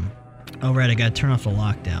like I am. Oh right, I gotta turn off the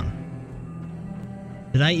lockdown.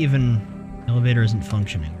 Did I even... Elevator isn't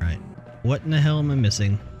functioning, right? What in the hell am I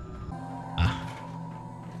missing?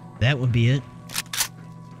 Ah. That would be it.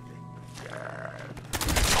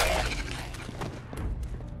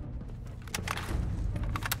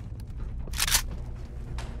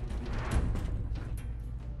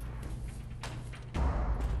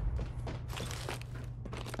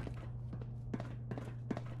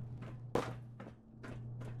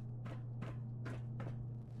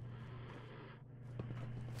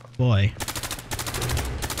 Boy.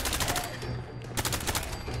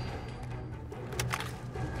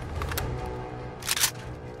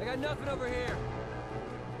 I got nothing over here.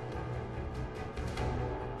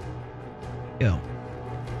 Go.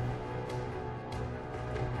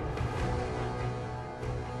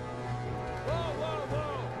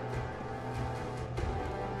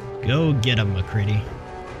 Whoa. Go get him, MacCready.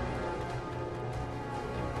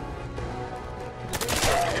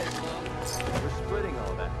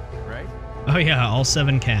 Oh yeah, all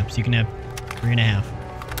 7 caps. You can have 3.5.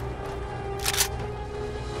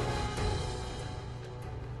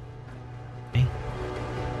 Okay.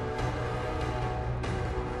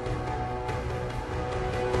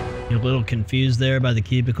 You're a little confused there by the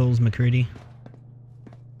cubicles, MacCready?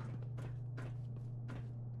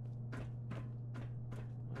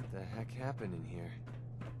 What the heck happened in here?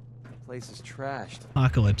 The place is trashed.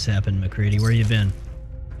 Apocalypse happened, MacCready. Where you been?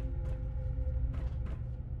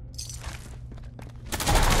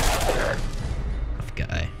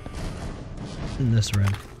 Guy in this room.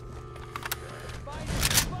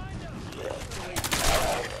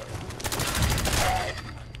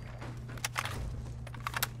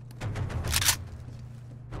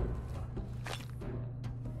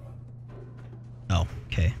 Oh,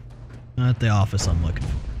 okay. Not the office I'm looking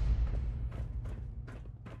for.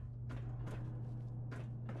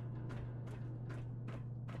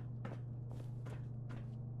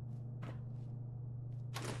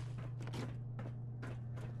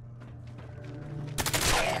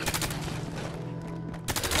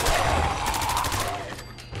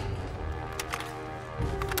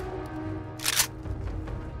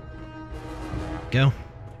 Go.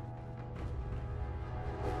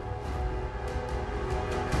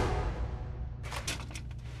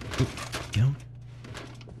 Go.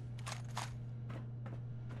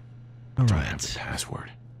 All right.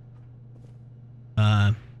 Password.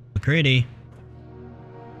 MacCready.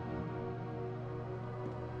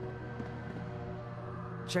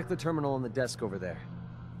 Check the terminal on the desk over there.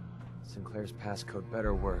 Sinclair's passcode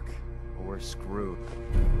better work, or we're screwed.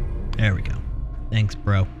 There we go. Thanks,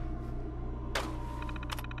 bro.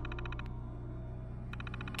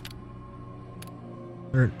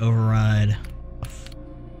 Alert override.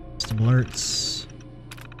 Some alerts.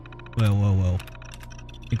 Whoa, whoa, whoa.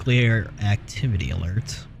 Nuclear activity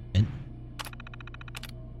alert. And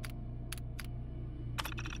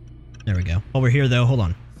there we go. While we're here, though, hold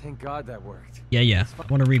on. Thank God that worked. Yeah. I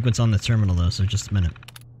want to read what's on the terminal, though, so just a minute.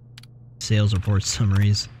 Sales report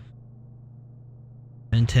summaries.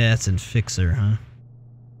 Ventats and Fixer, huh?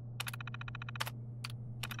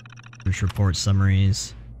 Search report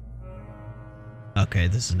summaries. Okay,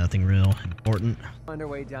 this is nothing real important. On our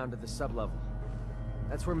way down to the sublevel.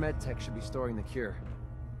 That's where MedTech should be storing the cure.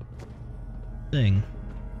 Thing.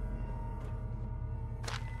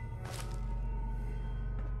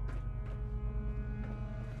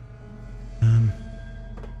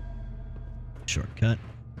 Shortcut.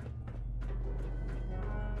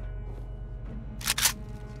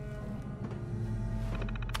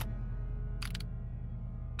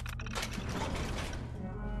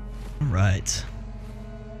 Right.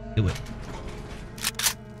 Do it.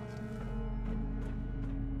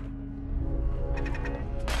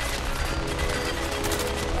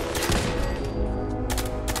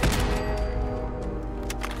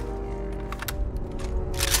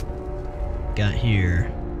 Got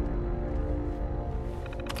here.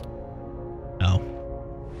 Oh.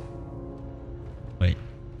 Wait.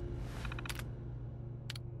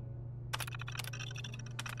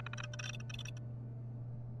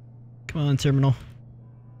 Come on, terminal.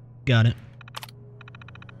 Got it.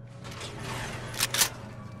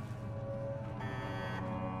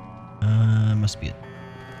 Must be a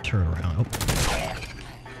turnaround. Oh.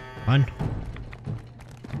 Run.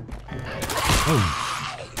 Oh.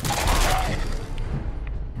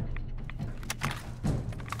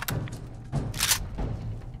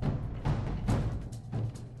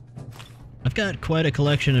 I've got quite a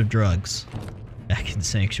collection of drugs back in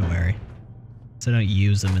Sanctuary, so I don't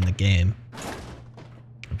use them in the game.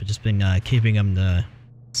 I've just been keeping them to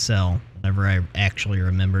sell whenever I actually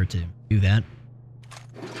remember to do that.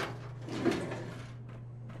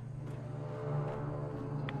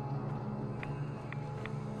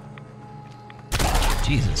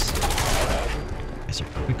 Jesus. Guys are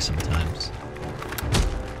quick sometimes.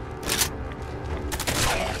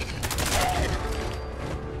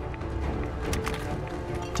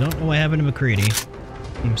 Don't know what happened to MacCready.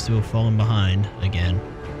 Seems to have fallen behind again.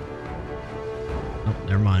 Oh,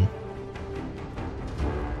 never mind.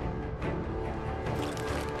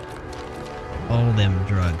 All them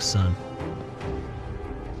drugs, son.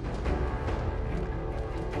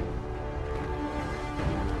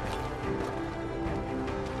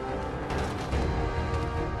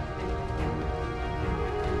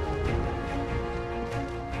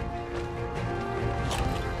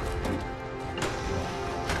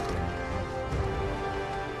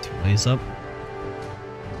 Ways up.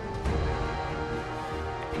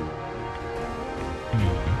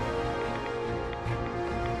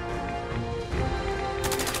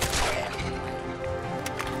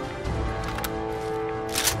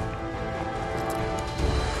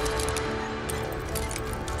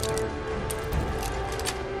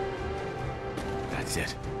 That's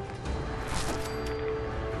it.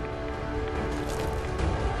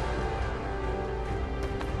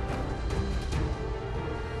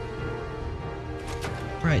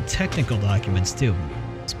 Right, technical documents too.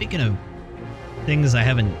 Speaking of things I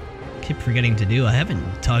keep forgetting to do, I haven't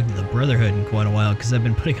talked to the Brotherhood in quite a while because I've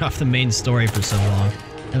been putting off the main story for so long.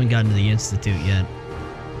 I haven't gotten to the Institute yet.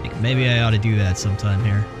 Like, maybe I ought to do that sometime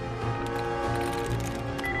here.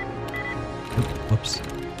 Oop, whoops.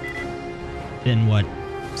 Been what?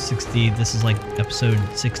 60, this is like episode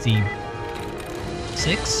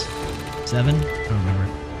 66? 7? I don't remember.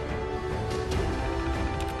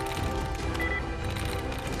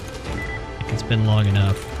 It's been long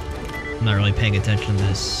enough. I'm not really paying attention to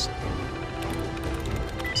this.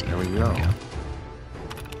 There we go. I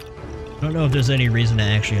don't know if there's any reason to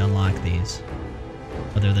actually unlock these,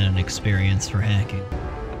 other than experience for hacking.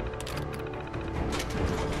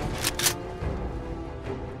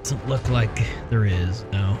 Doesn't look like there is,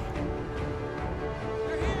 no.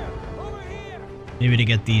 Maybe to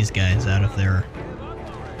get these guys out of their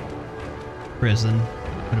prison,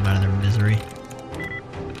 put them out of their misery.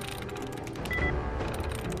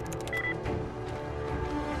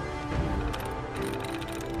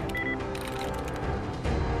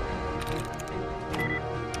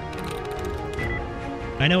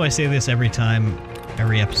 I know I say this every time,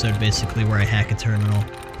 every episode basically, where I hack a terminal,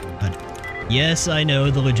 but Yes, I know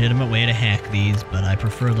the legitimate way to hack these, but I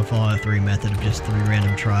prefer the Fallout 3 method of just 3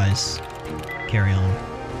 random tries. Carry on.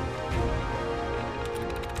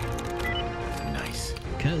 Nice.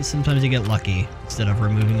 Because sometimes you get lucky, instead of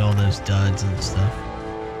removing all those duds and stuff.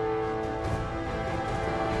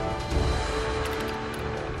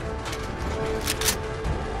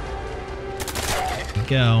 There you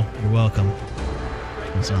go. You're welcome.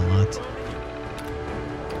 It's unlocked.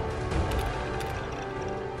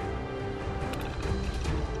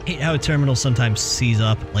 I hate how a terminal sometimes sees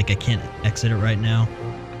up, like I can't exit it right now.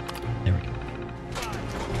 There we go.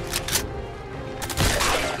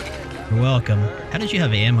 You're welcome. How did you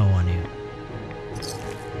have ammo on you?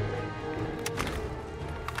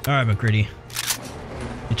 Alright, MacCready.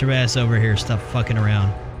 Get your ass over here, stop fucking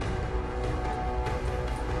around.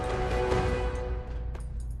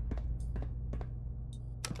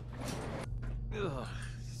 Ugh,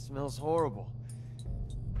 smells horrible.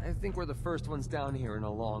 I think we're the first ones down here in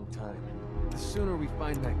a long time. The sooner we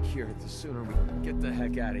find that cure, the sooner we can get the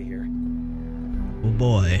heck out of here. Oh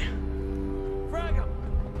boy. Frag 'em!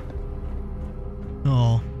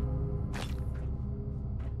 Oh.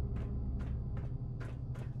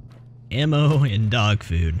 Ammo and dog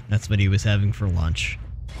food. That's what he was having for lunch.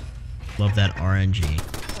 Love that RNG.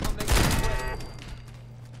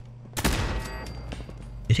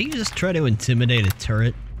 Did he just try to intimidate a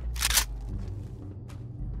turret?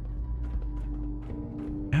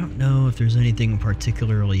 I don't know if there's anything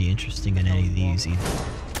particularly interesting in any of these either.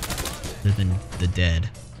 Other than the dead.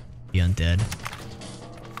 The undead.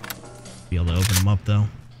 Be able to open them up though.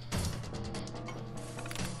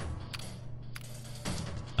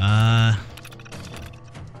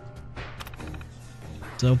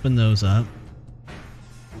 Let's open those up.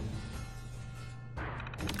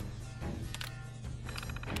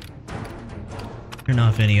 Turn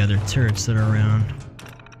off any other turrets that are around.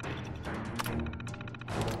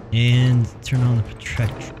 And turn on the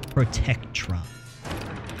Protectron.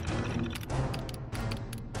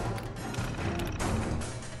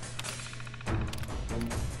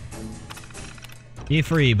 Be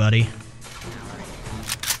free, buddy.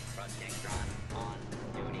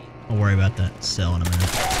 I'll worry about that cell in a minute.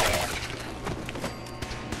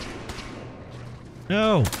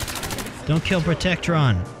 No! Don't kill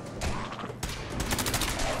Protectron!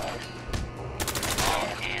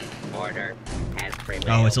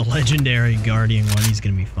 Oh, it's a legendary Guardian one. He's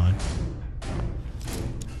gonna be fun.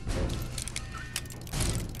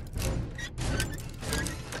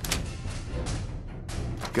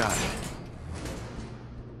 Got it.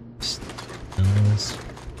 Stills.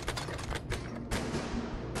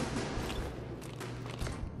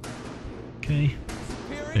 Okay.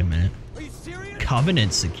 Wait a minute.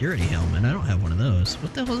 Covenant security helmet. I don't have one of those.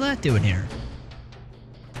 What the hell is that doing here?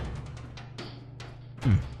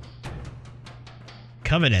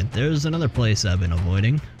 Covenant. There's another place I've been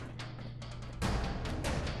avoiding.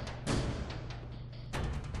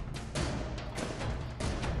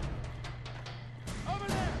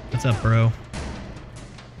 What's up, bro?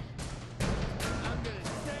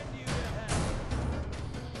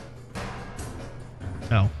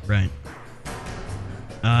 Oh, right.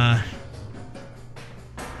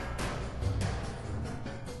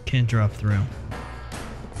 Can't drop through.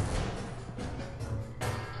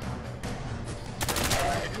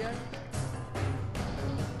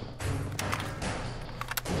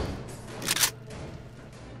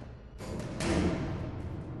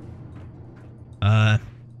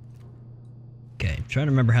 Okay, I'm trying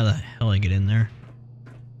to remember how the hell I get in there.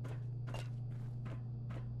 There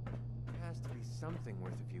has to be something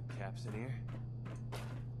worth a few caps in here.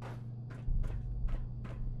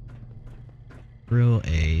 Through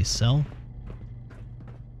a cell.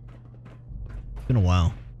 It's been a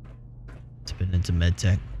while. It's been into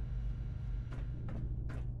medtech.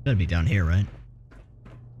 Gotta be down here, right?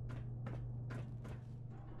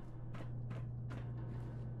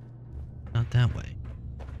 Not that way.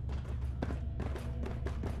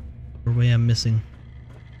 Or way I'm missing.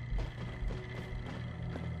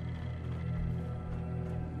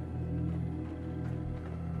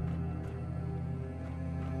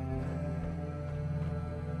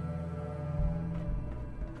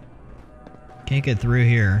 Can't get through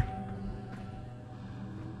here.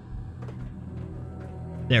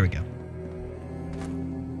 There we go.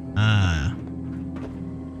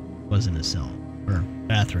 Wasn't a cell. Or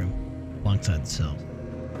bathroom. Alongside the cell.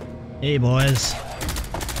 Hey, boys.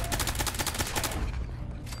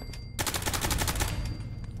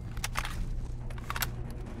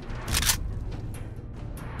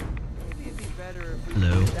 Maybe it'd be better if we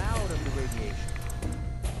Hello. get out of the radiation.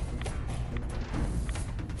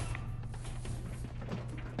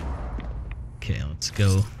 Okay, let's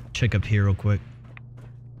go check up here real quick.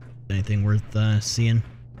 Anything worth seeing?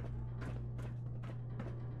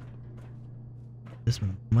 This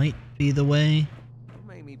might be the way. Don't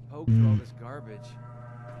make me poke through all this garbage.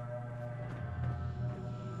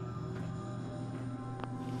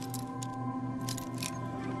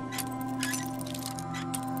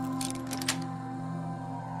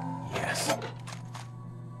 Yes.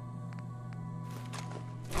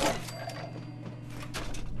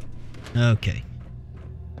 Okay.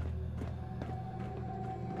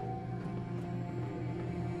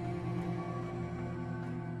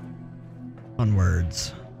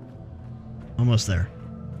 Onwards. Almost there.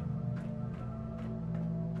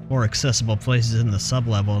 More accessible places in the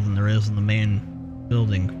sub-level than there is in the main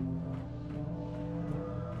building.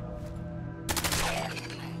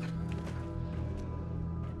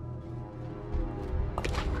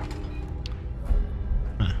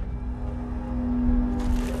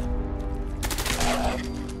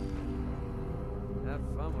 Have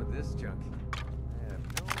fun with this junk. I have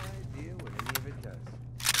no idea what any of it does.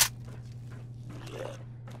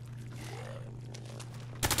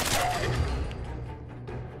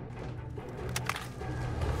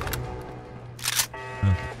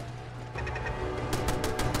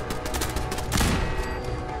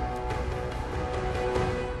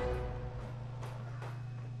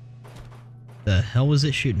 The hell was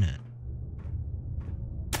it shooting at?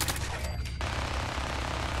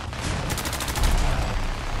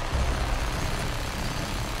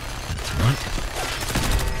 That's right.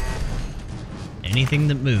 Anything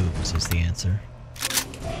that moves is the answer.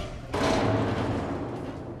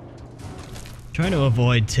 Trying to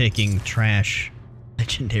avoid taking trash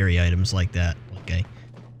legendary items like that, like I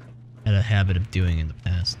had a habit of doing in the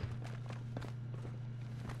past.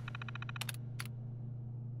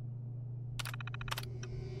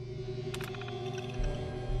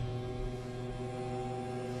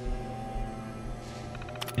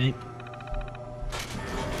 Okay.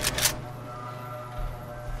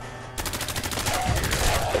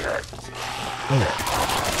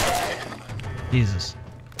 Oh. Jesus.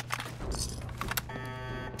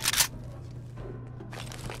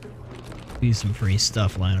 See some free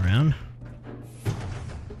stuff lying around.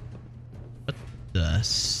 What the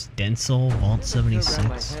stencil? Vault 76? I wrap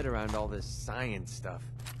my head around all this science stuff.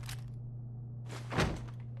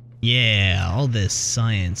 Yeah, all this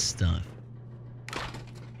science stuff.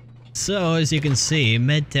 So, as you can see,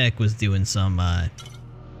 MedTech was doing some,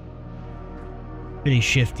 pretty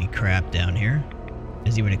shifty crap down here.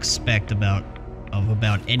 As you would expect of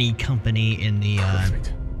about any company in the,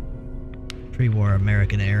 pre-war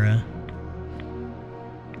American era.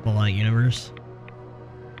 Fallout universe.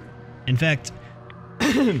 In fact,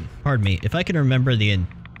 pardon me, if I can remember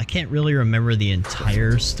I can't really remember the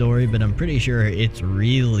entire story, but I'm pretty sure it's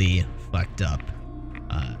really fucked up.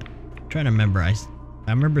 Trying to remember, I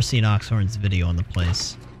remember seeing Oxhorn's video on the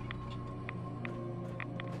place.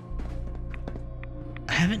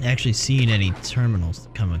 I haven't actually seen any terminals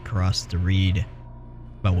come across to read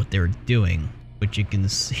about what they were doing, but you can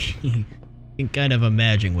see, you can kind of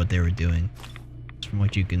imagine what they were doing from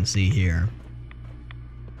what you can see here.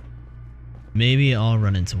 Maybe I'll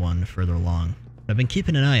run into one further along. I've been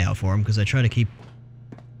keeping an eye out for them because I try to keep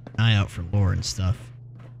an eye out for lore and stuff.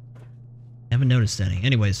 Haven't noticed any.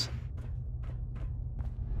 Anyways.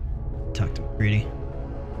 Talk to MacCready.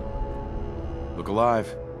 Look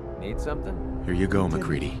alive. Need something? Here you go,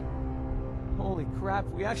 MacCready. Holy crap,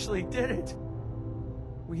 we actually did it!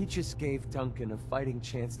 We just gave Duncan a fighting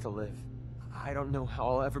chance to live. I don't know how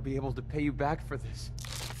I'll ever be able to pay you back for this.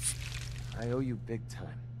 I owe you big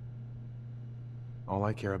time. All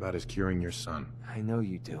I care about is curing your son. I know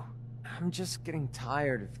you do. I'm just getting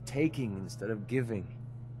tired of taking instead of giving.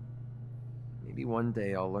 Maybe one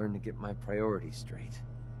day I'll learn to get my priorities straight.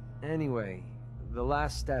 Anyway, the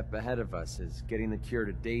last step ahead of us is getting the cure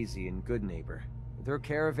to Daisy and Goodneighbor. With her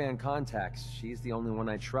caravan contacts, she's the only one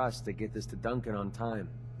I trust to get this to Duncan on time.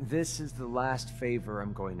 This is the last favor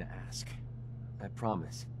I'm going to ask. I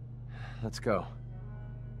promise. Let's go.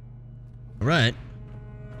 Alright.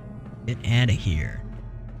 Get out of here.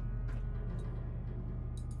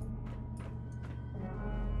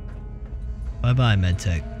 Bye-bye,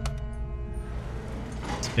 MedTech.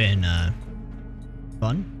 It's been,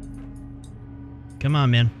 fun? Come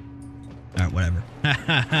on, man. Alright, whatever. Ha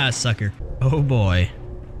ha ha, sucker. Oh boy.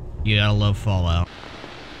 You gotta love Fallout.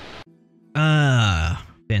 Ah,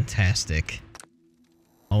 fantastic.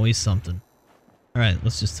 Always something. Alright,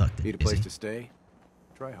 let's just talk to Need a Daisy. place to stay?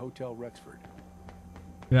 Try Hotel Rexford.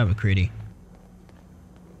 You have MacCready.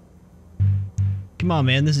 Come on,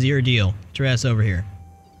 man. This is your deal. Get your ass over here.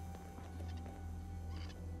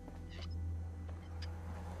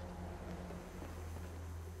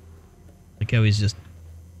 Look how he's just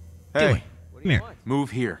doing. What Come here,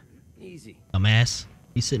 Move here. Easy. dumbass.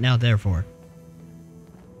 He's sitting out there for.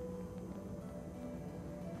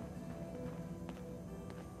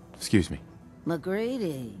 Excuse me.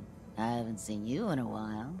 MacCready, I haven't seen you in a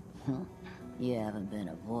while. You haven't been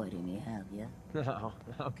avoiding me, have you? No,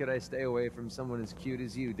 how could I stay away from someone as cute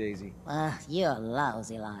as you, Daisy? You're a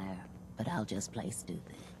lousy liar. But I'll just play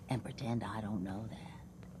stupid and pretend I don't know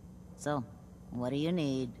that. So, what do you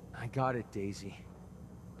need? I got it, Daisy.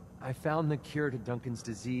 I found the cure to Duncan's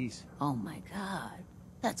disease. Oh my god.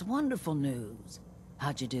 That's wonderful news.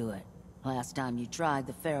 How'd you do it? Last time you tried,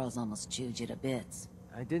 the Ferals almost chewed you to bits.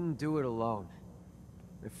 I didn't do it alone.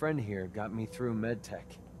 My friend here got me through medtech.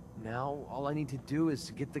 Now, all I need to do is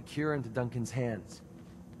to get the cure into Duncan's hands.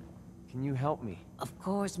 Can you help me? Of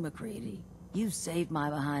course, MacCready. You've saved my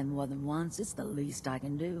behind more than once. It's the least I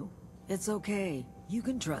can do. It's okay. You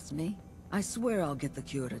can trust me. I swear I'll get the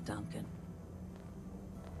cure to Duncan.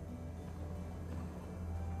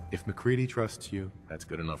 If MacCready trusts you, that's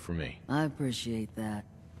good enough for me. I appreciate that.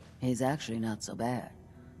 He's actually not so bad.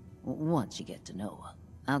 Once you get to know him.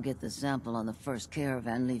 I'll get the sample on the first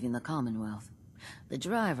caravan leaving the Commonwealth. The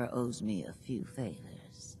driver owes me a few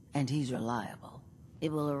favors, and he's reliable.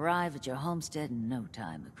 It will arrive at your homestead in no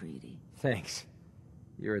time, MacCready. Thanks.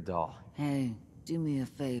 You're a doll. Hey, do me a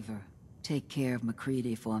favor. Take care of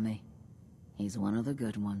MacCready for me. He's one of the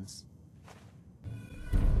good ones.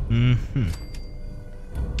 Mm-hmm.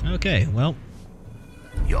 Okay, well.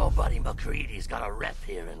 Your buddy MacCready's got a rep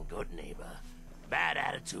here in Goodneighbor. Bad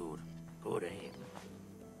attitude, good aim.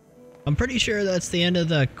 I'm pretty sure that's the end of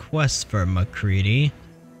the quest for MacCready.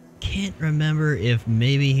 Can't remember if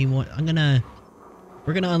maybe he want.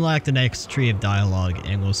 We're gonna unlock the next tree of dialogue,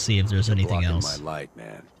 and we'll see if there's anything else. My light,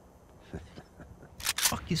 man.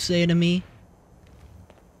 Fuck you say to me?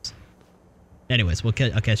 Anyways, I'll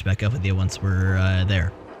catch back up with you once we're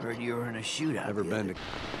there. Heard you were in a shootout. Never been to...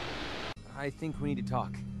 I think we need to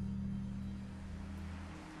talk.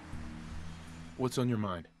 What's on your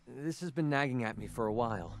mind? This has been nagging at me for a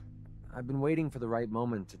while. I've been waiting for the right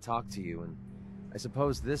moment to talk to you, and I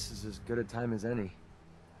suppose this is as good a time as any.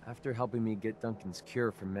 After helping me get Duncan's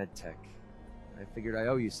cure for medtech, I figured I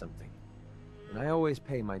owe you something. And I always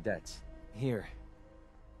pay my debts. Here.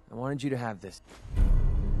 I wanted you to have this.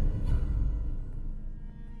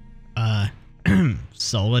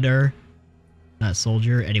 Soldier? Not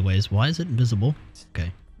soldier. Anyways, why is it invisible?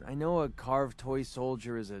 Okay. I know a carved toy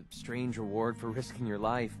soldier is a strange reward for risking your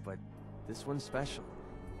life, but this one's special.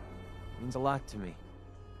 It means a lot to me.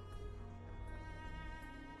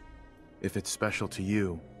 If it's special to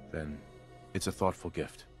you, then it's a thoughtful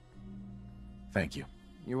gift. Thank you.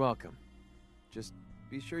 You're welcome. Just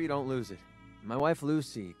be sure you don't lose it. My wife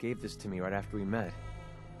Lucy gave this to me right after we met.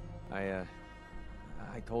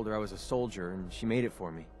 I told her I was a soldier, and she made it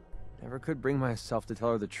for me. Never could bring myself to tell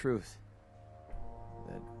her the truth.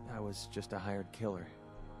 That I was just a hired killer.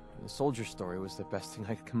 The soldier story was the best thing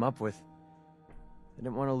I could come up with. I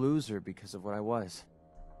didn't want to lose her because of what I was.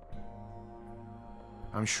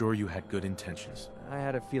 I'm sure you had good intentions. I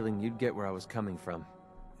had a feeling you'd get where I was coming from.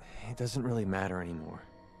 It doesn't really matter anymore.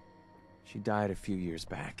 She died a few years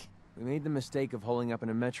back. We made the mistake of holing up in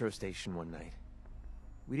a metro station one night.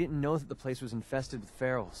 We didn't know that the place was infested with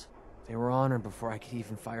ferals. They were on her before I could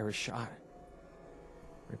even fire a shot.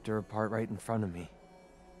 Ripped her apart right in front of me.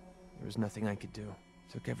 There was nothing I could do.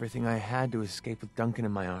 Took everything I had to escape with Duncan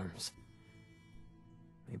in my arms.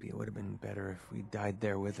 Maybe it would have been better if we died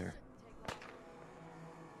there with her.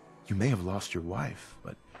 You may have lost your wife,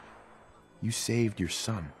 but you saved your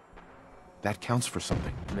son. That counts for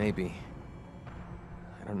something. Maybe.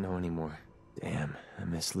 I don't know anymore. Damn, I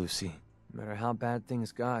miss Lucy. No matter how bad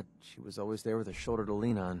things got, she was always there with a shoulder to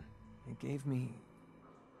lean on. It gave me...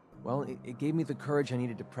 well, it gave me the courage I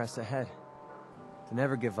needed to press ahead. To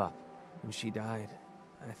never give up. When she died,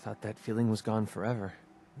 I thought that feeling was gone forever.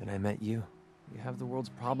 Then I met you. You have the world's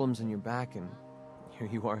problems in your back, and here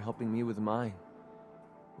you are helping me with mine.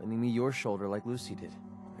 Lending me your shoulder like Lucy did.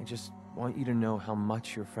 I just want you to know how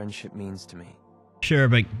much your friendship means to me. Sure,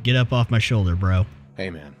 but get up off my shoulder, bro. Hey,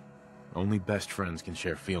 man. Only best friends can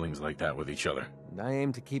share feelings like that with each other. And I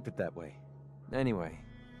aim to keep it that way. Anyway,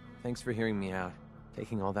 thanks for hearing me out.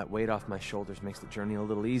 Taking all that weight off my shoulders makes the journey a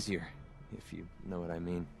little easier, if you know what I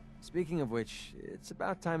mean. Speaking of which, it's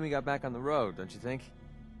about time we got back on the road, don't you think?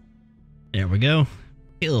 There we go.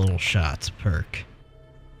 Kill shots perk.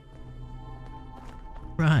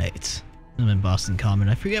 Right. I'm in Boston Common.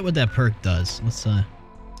 I forget what that perk does. Let's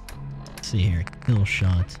see here. Kill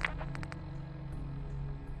shot.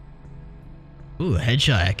 Ooh,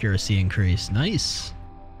 headshot accuracy increase. Nice.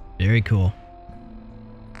 Very cool.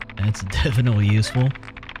 That's definitely useful.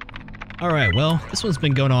 Alright, well, this one's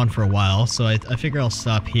been going on for a while, so I figure I'll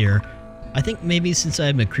stop here. I think maybe since I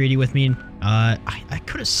have MacCready with me, I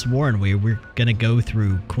could have sworn we were gonna go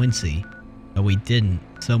through Quincy, but we didn't.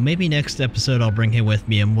 So maybe next episode I'll bring him with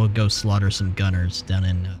me and we'll go slaughter some gunners down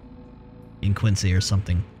in Quincy or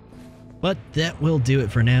something. But that will do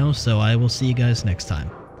it for now, so I will see you guys next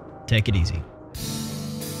time. Take it easy.